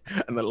the light,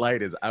 and the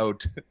light is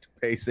out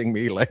pacing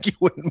me like you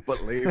wouldn't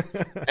believe,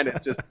 and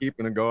it's just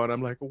keeping going.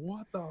 I'm like,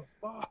 what the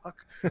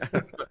fuck?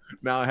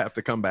 Now I have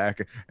to come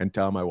back and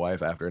tell my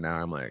wife after an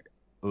hour. I'm like,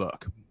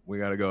 look, we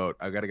gotta go.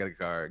 I gotta get a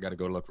car. I gotta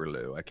go look for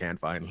Lou. I can't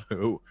find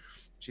Lou.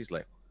 She's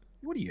like,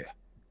 what are you?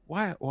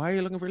 Why are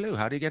you looking for Lou?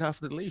 How do you get off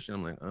the leash? And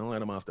I'm like, I'll let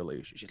him off the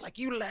leash. She's like,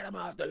 you let him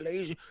off the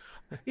leash?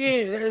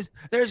 Yeah,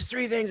 there's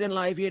three things in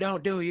life you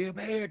don't do. You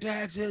pay your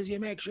taxes,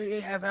 you make sure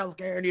you have health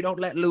care, and you don't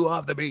let Lou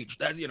off the beach.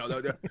 That's, so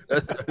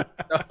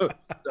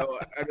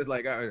I was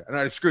like, and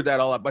I screwed that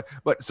all up.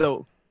 But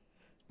so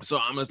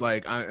I'm just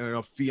like,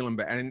 feeling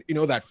bad. And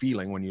that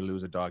feeling when you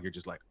lose a dog, you're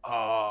just like,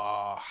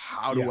 oh,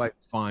 how do I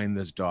find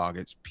this dog?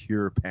 It's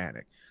pure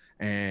panic.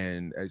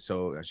 And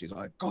so she's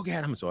like, go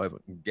get him. So I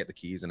get the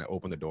keys and I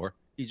open the door.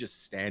 He's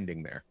just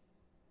standing there.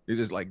 He's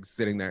just like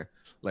sitting there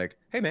like,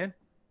 hey, man,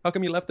 how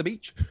come you left the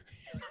beach?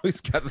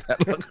 He's got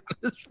that look on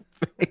his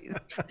face.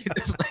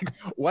 He's like,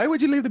 why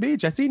would you leave the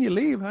beach? I seen you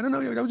leave. I don't know.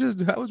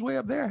 I was way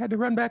up there. I had to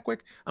run back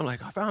quick. I'm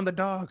like, I found the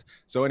dog.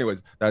 So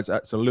anyways,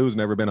 so Lou's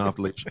never been off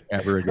the leash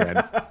ever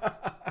again.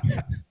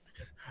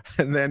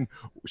 And then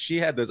she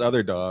had this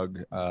other dog,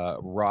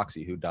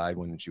 Roxy, who died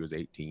when she was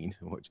 18,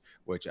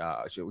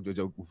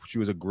 she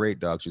was a great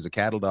dog. She was a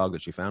cattle dog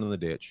that she found in the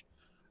ditch.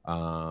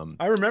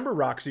 I remember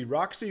Roxy.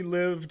 Roxy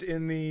lived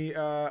in the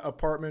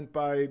apartment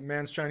by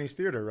Man's Chinese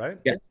Theater, right?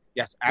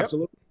 Yes,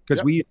 absolutely.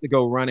 Because we used to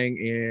go running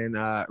in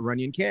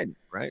Runyon Canyon,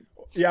 right?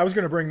 Yeah, I was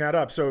going to bring that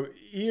up. So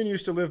Ian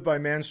used to live by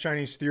Man's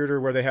Chinese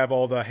Theater where they have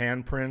all the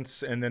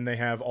handprints and then they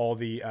have all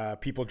the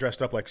people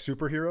dressed up like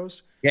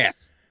superheroes.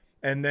 Yes.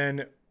 And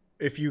then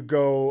if you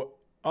go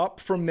up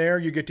from there,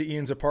 you get to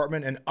Ian's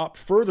apartment, and up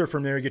further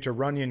from there, you get to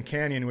Runyon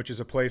Canyon, which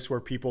is a place where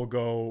people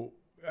go.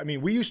 I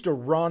mean, we used to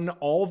run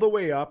all the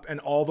way up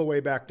and all the way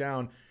back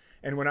down.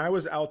 And when I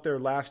was out there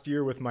last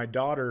year with my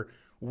daughter,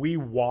 we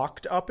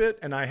walked up it,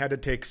 and I had to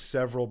take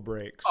several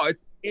breaks. Oh,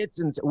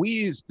 it's insane. We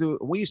used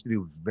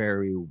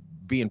to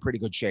be in pretty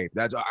good shape.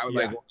 That's I was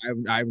like,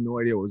 I have no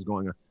idea what was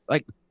going on.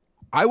 Like,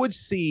 I would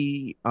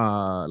see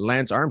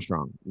Lance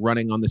Armstrong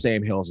running on the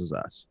same hills as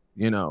us.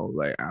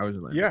 Like I was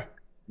like,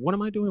 what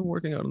am I doing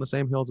working out on the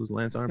same hills as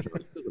Lance Armstrong?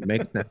 It doesn't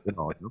make sense at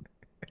all.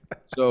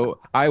 So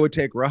I would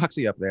take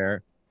Roxy up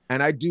there,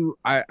 And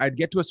I'd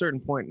get to a certain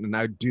point and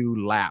I'd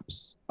do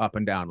laps up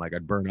and down, like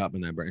I'd burn up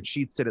and then burn. And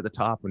she'd sit at the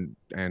top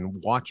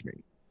and watch me.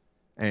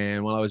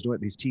 And while I was doing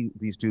it,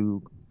 these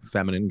two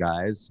feminine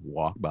guys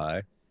walk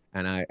by,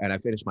 and I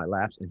finished my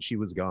laps, and she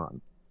was gone.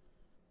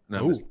 And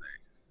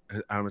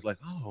I was like,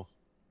 oh.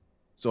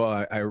 So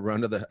I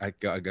run to I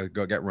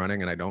go get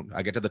running, and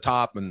I get to the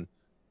top, and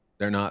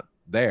they're not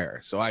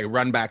there. So I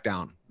run back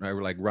down. I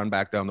like run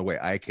back down the way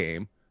I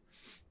came,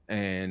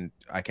 and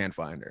I can't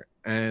find her.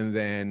 And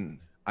then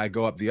I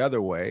go up the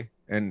other way,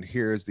 and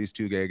here's these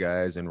two gay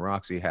guys and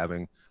Roxy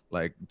having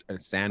like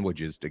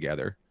sandwiches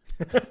together.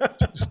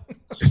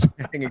 just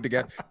hanging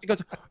together. He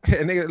goes,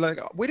 and they like,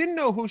 we didn't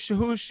know who she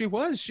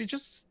was. She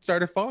just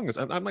started following us.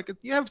 I'm like,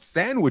 you have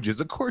sandwiches.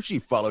 Of course she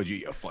followed you,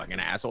 you fucking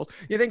assholes.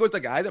 You think it was the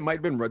guy that might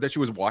have been that she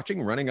was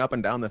watching running up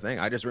and down the thing?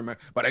 I just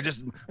remember, but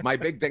my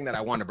big thing that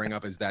I want to bring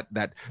up is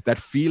that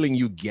feeling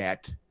you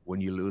get when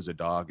you lose a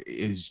dog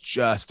is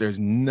just, there's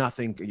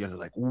nothing, you're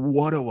like,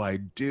 what do I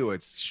do?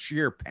 It's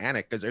sheer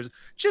panic because there's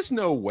just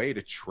no way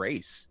to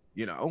trace,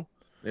 you know?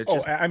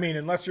 I mean,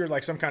 unless you're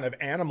like some kind of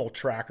animal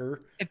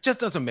tracker. It just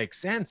doesn't make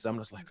sense. I'm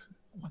just like,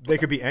 they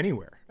could be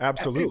anywhere.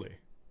 Absolutely.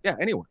 Yeah,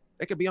 anywhere.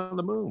 They could be on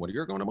the moon.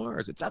 You're going to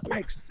Mars. It doesn't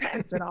make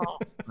sense at all.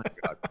 My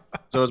God.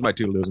 So those are my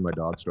two losing my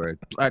dog stories.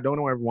 I don't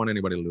ever want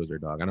anybody to lose their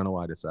dog. I don't know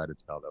why I decided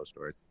to tell those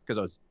stories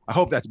because I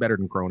hope that's better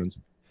than Cronin's.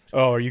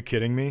 Oh, are you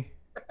kidding me?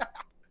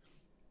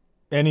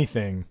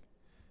 Anything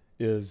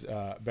is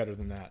better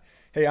than that.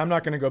 Hey, I'm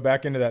not going to go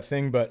back into that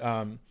thing, but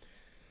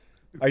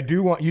I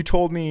do want, you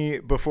told me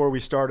before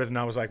we started, and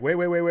I was like,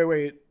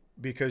 wait,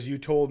 because you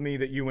told me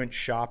that you went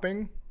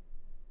shopping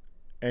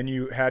and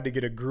you had to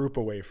get a group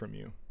away from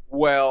you.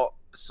 Well,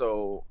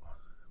 so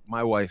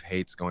my wife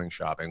hates going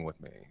shopping with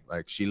me.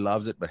 Like, she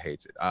loves it, but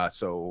hates it.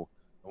 So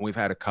we've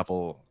had a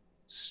couple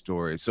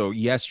stories. So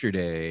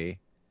yesterday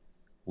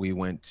we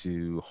went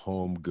to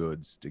Home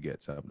Goods to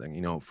get something.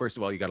 You know, first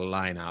of all, you got to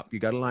line up. You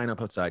got to line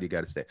up outside. You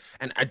got to stay.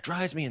 And it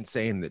drives me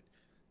insane that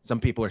some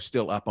people are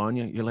still up on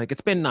you. You're like, it's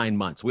been 9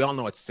 months. We all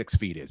know what 6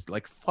 feet is.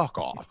 Like, fuck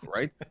off,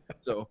 right?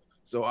 So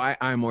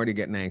I'm already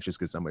getting anxious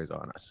because somebody's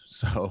on us.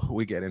 So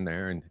we get in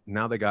there, and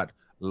now they got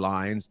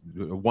lines,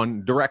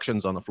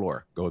 directions on the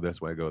floor. Go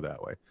this way, go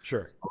that way.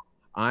 Sure. So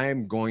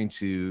I'm going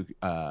to,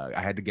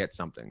 I had to get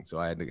something. So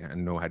I had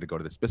to go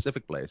to the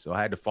specific place. So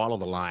I had to follow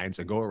the lines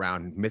and go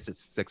around and miss it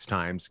 6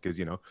 times because,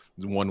 you know,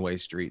 one-way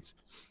streets.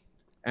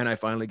 And I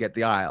finally get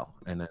the aisle,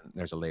 and then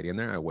there's a lady in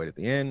there. I wait at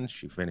the end.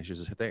 She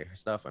finishes her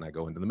stuff, and I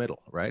go into the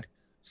middle, right?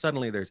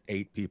 Suddenly, there's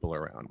 8 people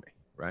around me,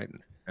 right?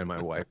 And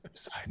my wife's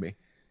beside me.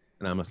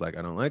 And I'm just like,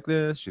 I don't like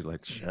this. She's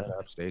like, shut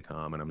up, stay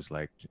calm. And I'm just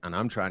like, and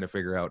I'm trying to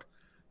figure out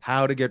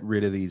how to get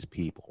rid of these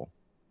people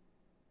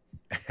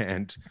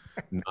and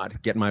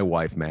not get my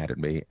wife mad at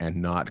me and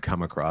not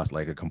come across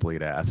like a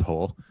complete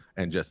asshole.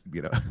 And just,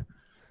 you know,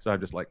 so I'm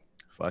just like,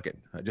 fuck it.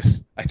 I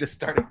just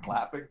started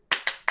clapping.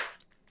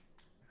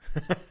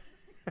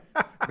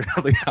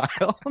 The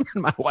aisle.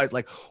 And my wife's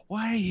like,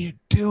 what are you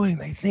doing?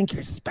 They think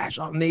you're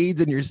special needs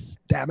and you're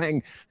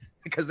stemming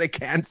because they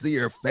can't see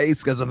your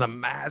face because of the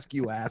mask,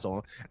 you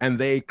asshole. And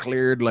they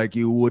cleared like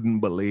you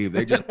wouldn't believe.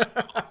 They just they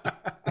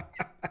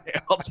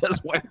all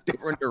just went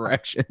different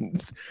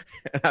directions.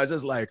 And I was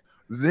just like,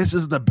 this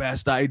is the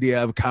best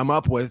idea I've come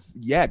up with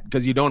yet,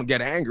 because you don't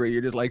get angry.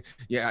 You're just like,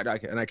 yeah.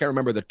 And I can't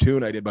remember the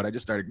tune I did, but I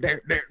just started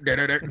like, I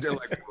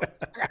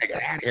gotta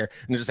get out of here,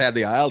 and just had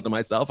the aisle to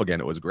myself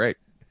again. It was great.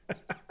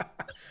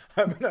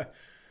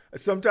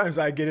 Sometimes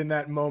I get in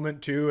that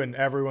moment too, and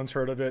everyone's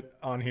heard of it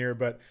on here,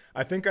 but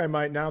I think I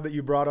might, now that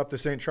you brought up the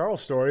St.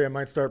 Charles story, I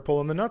might start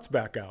pulling the nuts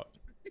back out.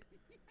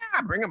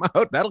 Yeah, bring them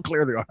out. That'll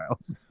clear the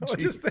aisles. Well,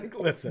 just think,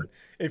 listen,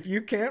 if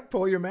you can't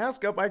pull your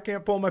mask up, I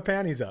can't pull my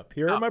panties up.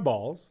 Here are my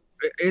balls.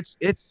 It's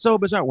so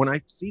bizarre. When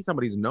I see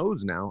somebody's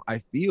nose now, I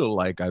feel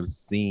like I've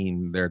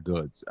seen their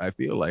goods. I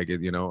feel like it,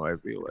 you know, I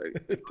feel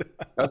like it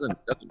doesn't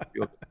feel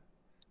good.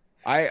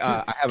 I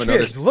have another.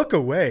 Kids, look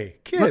away.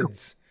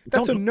 Kids,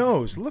 that's a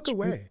nose. Look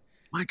away.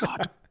 My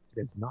God,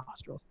 it's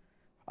nostrils.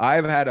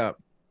 I've had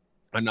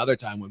another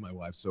time with my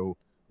wife. So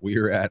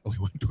we went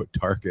to a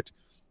Target,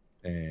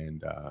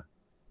 and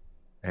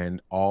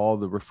all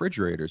the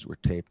refrigerators were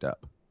taped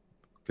up.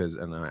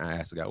 And I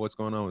asked the guy, "What's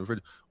going on with the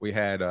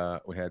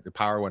refrigerator?" We had the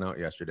power went out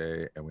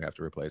yesterday, and we have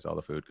to replace all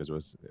the food because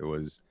it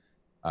was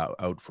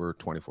out for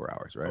 24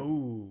 hours, right?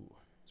 Ooh.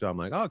 So I'm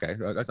like, oh, okay,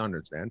 I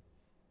understand.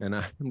 And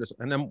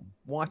I'm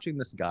watching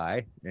this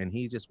guy, and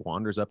he just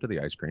wanders up to the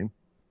ice cream,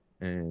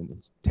 and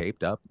it's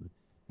taped up, and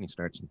he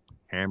starts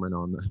hammering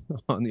on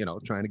you know,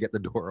 trying to get the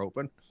door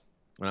open.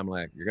 And I'm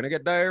like, "You're gonna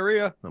get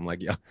diarrhea." I'm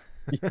like, "Yeah."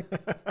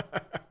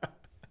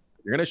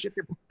 You're gonna shit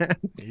your pants.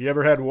 You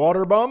ever had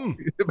water bum?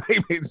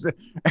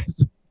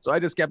 So I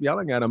just kept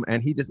yelling at him,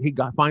 and he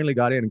finally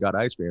got in and got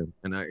ice cream,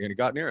 and he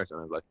got near us, and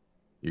I was like,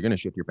 "You're gonna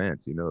shit your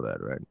pants, you know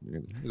that, right?"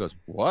 And he goes,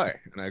 "Why?"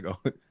 And I go,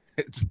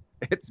 "It's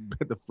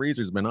the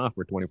freezer's been off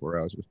for 24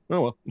 hours." Goes,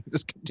 "Oh well,"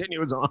 just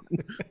continues on.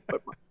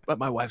 But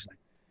my wife's like,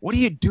 "What are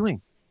you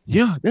doing?"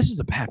 "Yeah, this is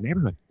a bad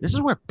neighborhood. This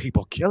is where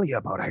people kill you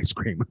about ice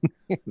cream."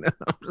 I'm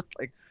just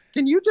like,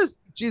 Can you just?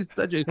 She's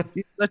such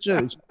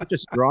a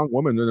strong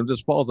woman, and it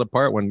just falls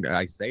apart when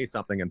I say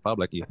something in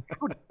public.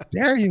 How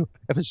dare you?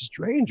 If a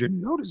stranger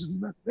notices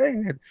the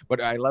thing,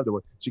 but I love the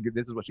way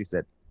This is what she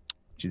said.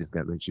 She just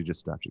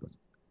stopped. She goes,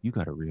 "You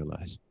got to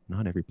realize,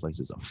 not every place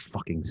is a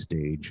fucking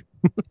stage."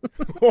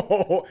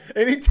 Oh,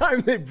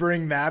 anytime they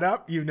bring that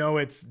up, you know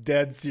it's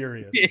dead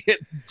serious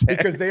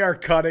because they are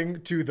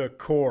cutting to the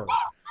core.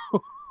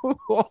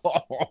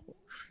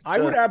 I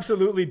would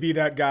absolutely be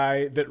that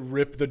guy that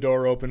ripped the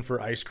door open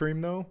for ice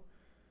cream, though.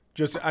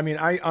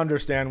 I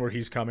understand where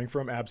he's coming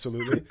from,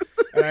 absolutely.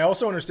 And I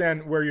also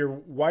understand where your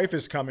wife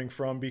is coming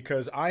from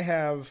because I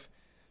have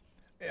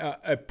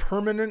a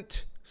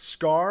permanent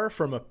scar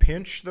from a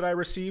pinch that I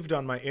received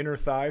on my inner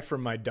thigh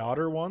from my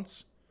daughter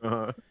once.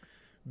 Uh-huh.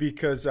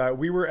 Because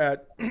we were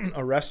at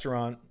a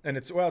restaurant, and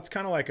it's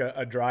kind of like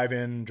a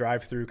drive-in,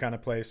 drive-through kind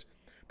of place.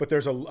 But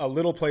there's a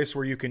little place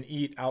where you can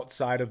eat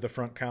outside of the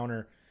front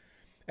counter.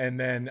 And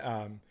then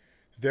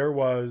there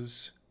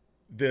was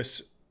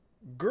this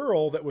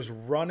girl that was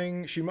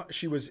running. She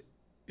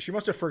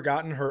must have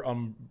forgotten her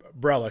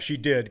umbrella. She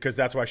did, because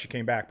that's why she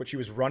came back. But she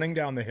was running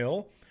down the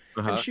hill,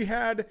 and she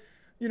had,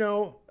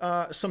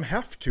 some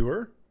heft to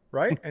her,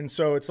 right? And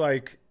so it's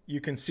like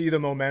you can see the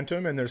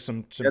momentum, and there's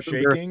some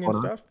shaking and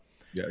stuff.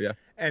 Yeah.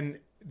 And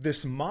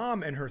this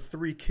mom and her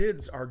 3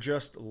 kids are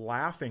just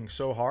laughing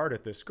so hard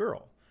at this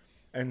girl.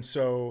 And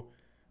so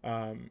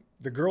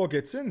the girl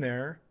gets in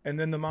there, and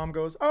then the mom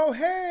goes, "Oh,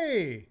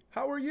 hey,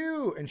 how are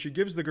you?" And she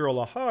gives the girl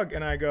a hug,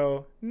 and I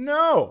go,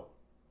 "No."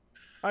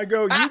 I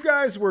go, "You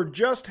guys were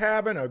just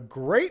having a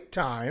great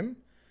time."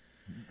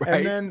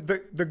 Right. And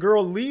then the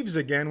girl leaves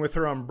again with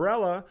her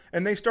umbrella,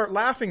 and they start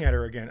laughing at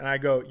her again. And I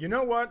go, "You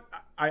know what?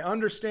 I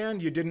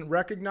understand you didn't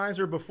recognize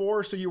her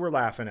before, so you were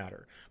laughing at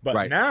her.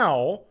 But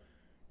now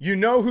you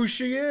know who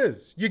she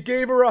is. You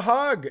gave her a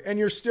hug, and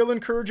you're still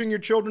encouraging your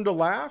children to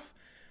laugh."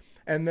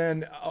 And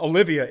then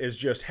Olivia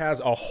has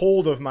a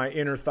hold of my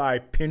inner thigh,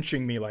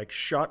 pinching me like,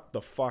 "Shut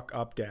the fuck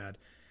up, Dad."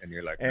 And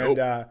you're like,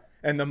 nope.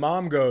 And the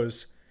mom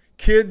goes,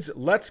 "Kids,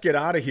 let's get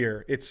out of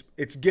here. It's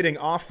getting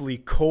awfully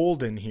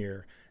cold in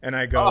here." And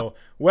I go,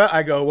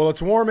 well,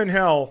 it's warm in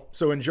hell,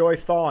 so enjoy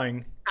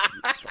thawing,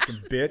 you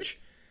fucking bitch.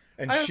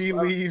 And she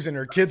leaves, and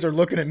her kids are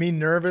looking at me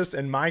nervous,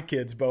 and my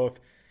kids both,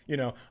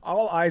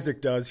 all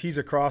Isaac does, he's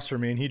across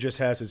from me, and he just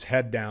has his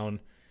head down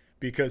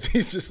because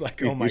he's just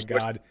like, "Oh my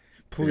God,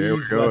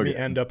 please let me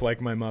end up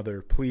like my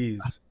mother,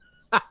 please."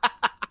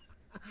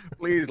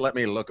 Please let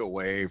me look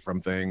away from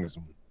things.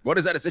 What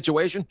is that, a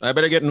situation? I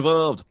better get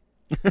involved.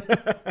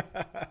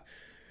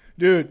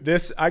 Dude,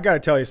 I got to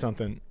tell you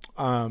something.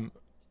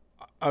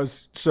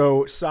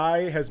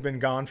 Cy has been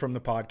gone from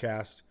the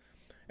podcast,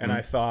 and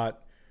I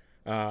thought,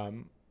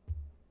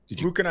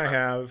 who can I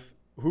have?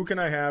 Who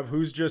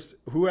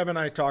haven't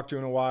I talked to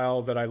in a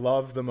while that I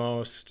love the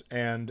most?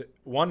 And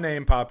one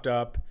name popped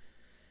up.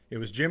 It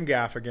was Jim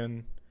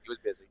Gaffigan. He was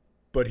busy,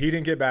 but he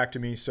didn't get back to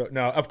me. So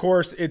no, of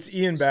course it's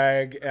Ian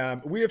Bagg.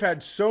 We have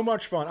had so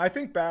much fun. I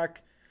think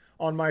back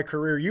on my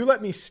career, you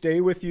let me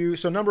stay with you.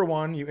 So number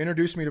one, you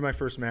introduced me to my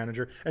first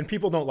manager, and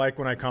people don't like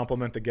when I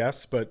compliment the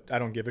guests, but I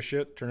don't give a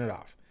shit. Turn it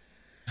off.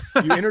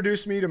 You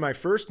introduced me to my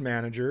first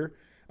manager.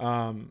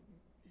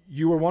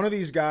 You were one of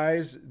these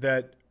guys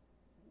that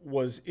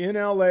was in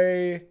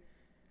LA,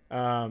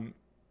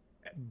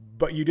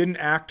 but you didn't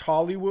act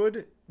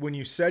Hollywood. When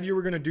you said you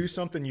were going to do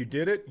something, you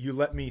did it. You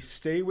let me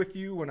stay with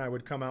you when I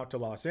would come out to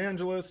Los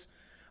Angeles.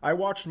 I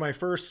watched my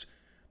first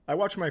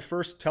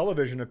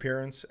television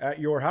appearance at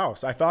your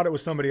house. I thought it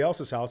was somebody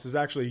else's house. It was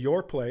actually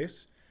your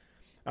place.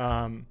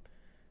 And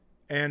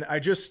I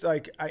just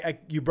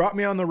you brought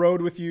me on the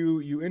road with you.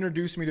 You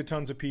introduced me to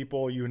tons of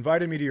people. You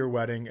invited me to your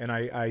wedding, and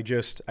I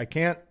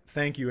can't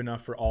thank you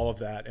enough for all of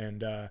that.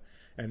 And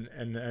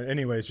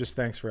anyways, just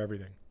thanks for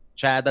everything.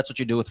 Chad, that's what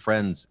you do with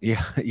friends.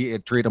 Yeah, you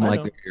treat them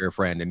like you're a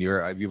friend, and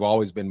you've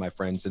always been my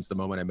friend since the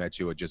moment I met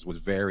you. It just was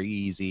very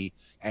easy,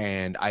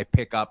 and I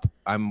pick up.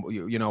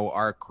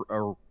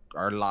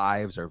 Our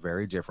lives are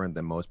very different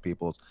than most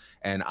people's,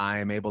 and I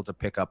am able to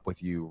pick up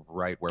with you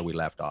right where we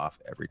left off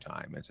every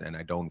time. And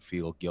I don't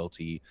feel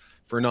guilty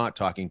for not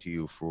talking to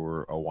you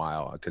for a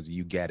while because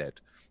you get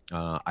it.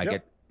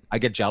 I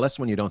get jealous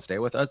when you don't stay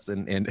with us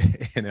in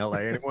LA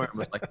anymore. I'm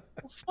just like,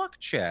 oh, fuck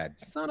Chad,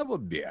 son of a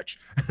bitch.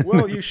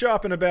 Well, you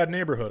shop in a bad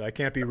neighborhood. I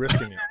can't be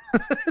risking it.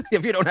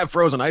 If you don't have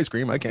frozen ice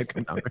cream, I can't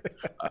come down.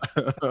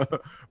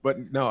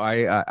 But no,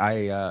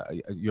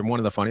 you're one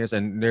of the funniest,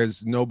 and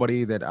there's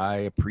nobody that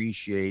I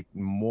appreciate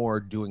more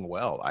doing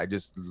well. I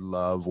just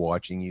love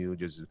watching you.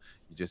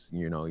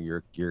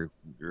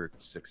 Your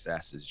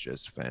success is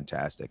just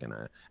fantastic, and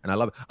I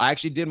love it. I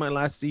actually did my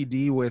last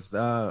CD with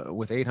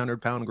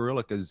 800 Pound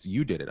Gorilla because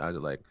you did it. I'm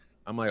like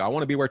I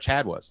want to be where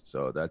Chad was,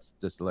 so that's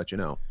just to let you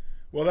know.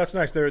 Well, that's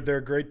nice.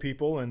 They're great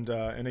people, and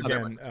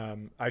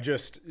again, I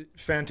just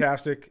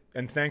fantastic,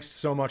 and thanks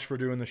so much for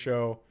doing the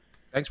show.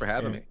 Thanks for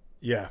having me.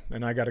 Yeah,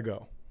 and I gotta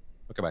go.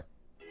 Okay, bye.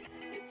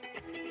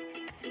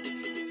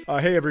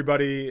 Hey,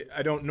 everybody.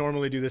 I don't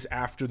normally do this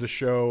after the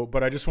show,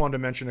 but I just wanted to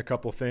mention a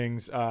couple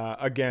things.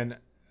 Again,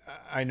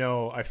 I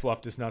know I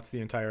fluffed his nuts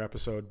the entire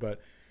episode, but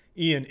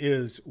Ian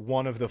is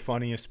one of the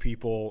funniest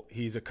people.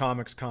 He's a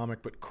comic,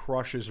 but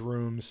crushes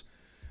rooms.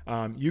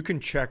 You can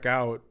check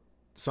out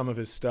some of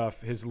his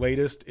stuff. His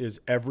latest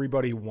is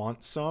Everybody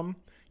Wants Some.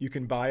 You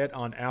can buy it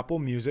on Apple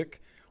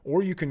Music,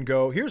 or you can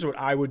go, here's what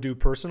I would do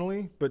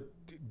personally, but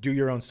do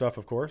your own stuff,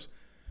 of course.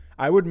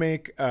 I would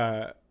make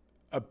an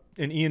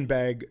Ian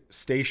Bagg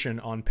station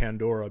on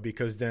Pandora,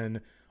 because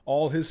then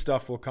all his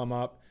stuff will come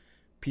up.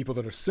 People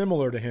that are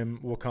similar to him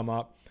will come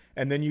up.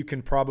 And then you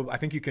can I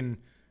think you can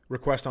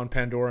request on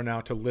Pandora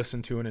now to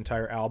listen to an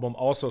entire album.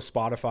 Also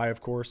Spotify,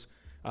 of course,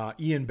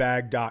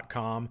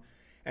 ianbagg.com.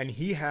 And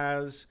he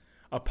has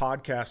a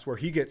podcast where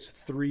he gets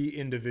 3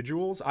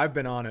 individuals. I've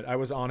been on it. I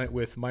was on it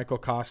with Michael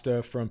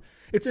Costa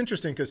it's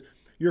interesting because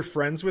you're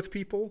friends with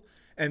people,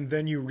 and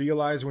then you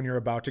realize when you're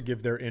about to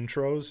give their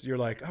intros, you're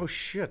like, oh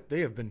shit,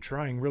 they have been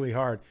trying really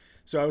hard.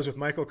 So I was with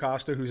Michael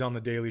Costa, who's on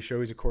The Daily Show.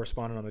 He's a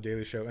correspondent on The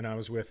Daily Show. And I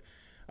was with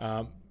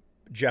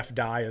Jeff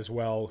Dye as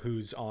well,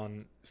 who's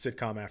on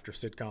Sitcom After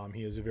Sitcom.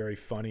 He is a very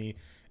funny,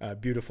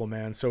 beautiful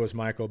man. So is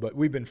Michael. But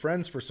we've been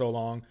friends for so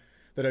long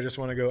that I just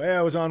want to go, hey,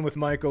 I was on with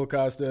Michael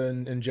Costa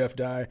and Jeff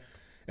Dye.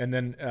 And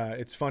then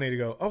it's funny to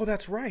go, oh,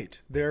 that's right.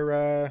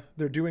 They're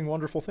doing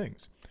wonderful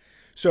things.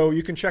 So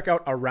you can check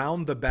out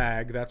Around the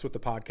Bagg, that's what the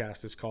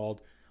podcast is called,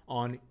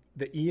 on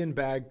the Ian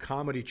Bagg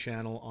Comedy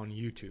channel on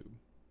YouTube.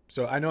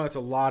 So I know that's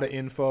a lot of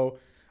info.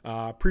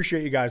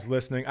 Appreciate you guys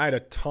listening. I had a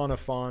ton of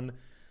fun.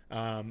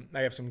 I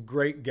have some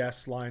great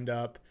guests lined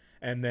up.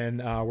 And then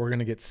we're going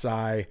to get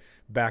Cy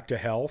back to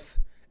health.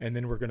 And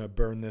then we're going to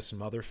burn this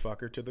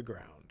motherfucker to the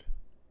ground.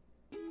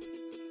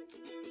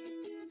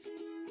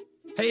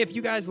 Hey, if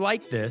you guys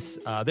like this,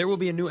 there will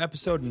be a new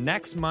episode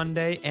next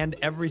Monday and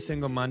every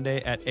single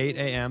Monday at 8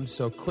 a.m.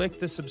 So click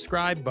the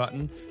subscribe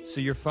button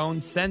so your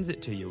phone sends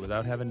it to you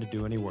without having to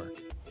do any work.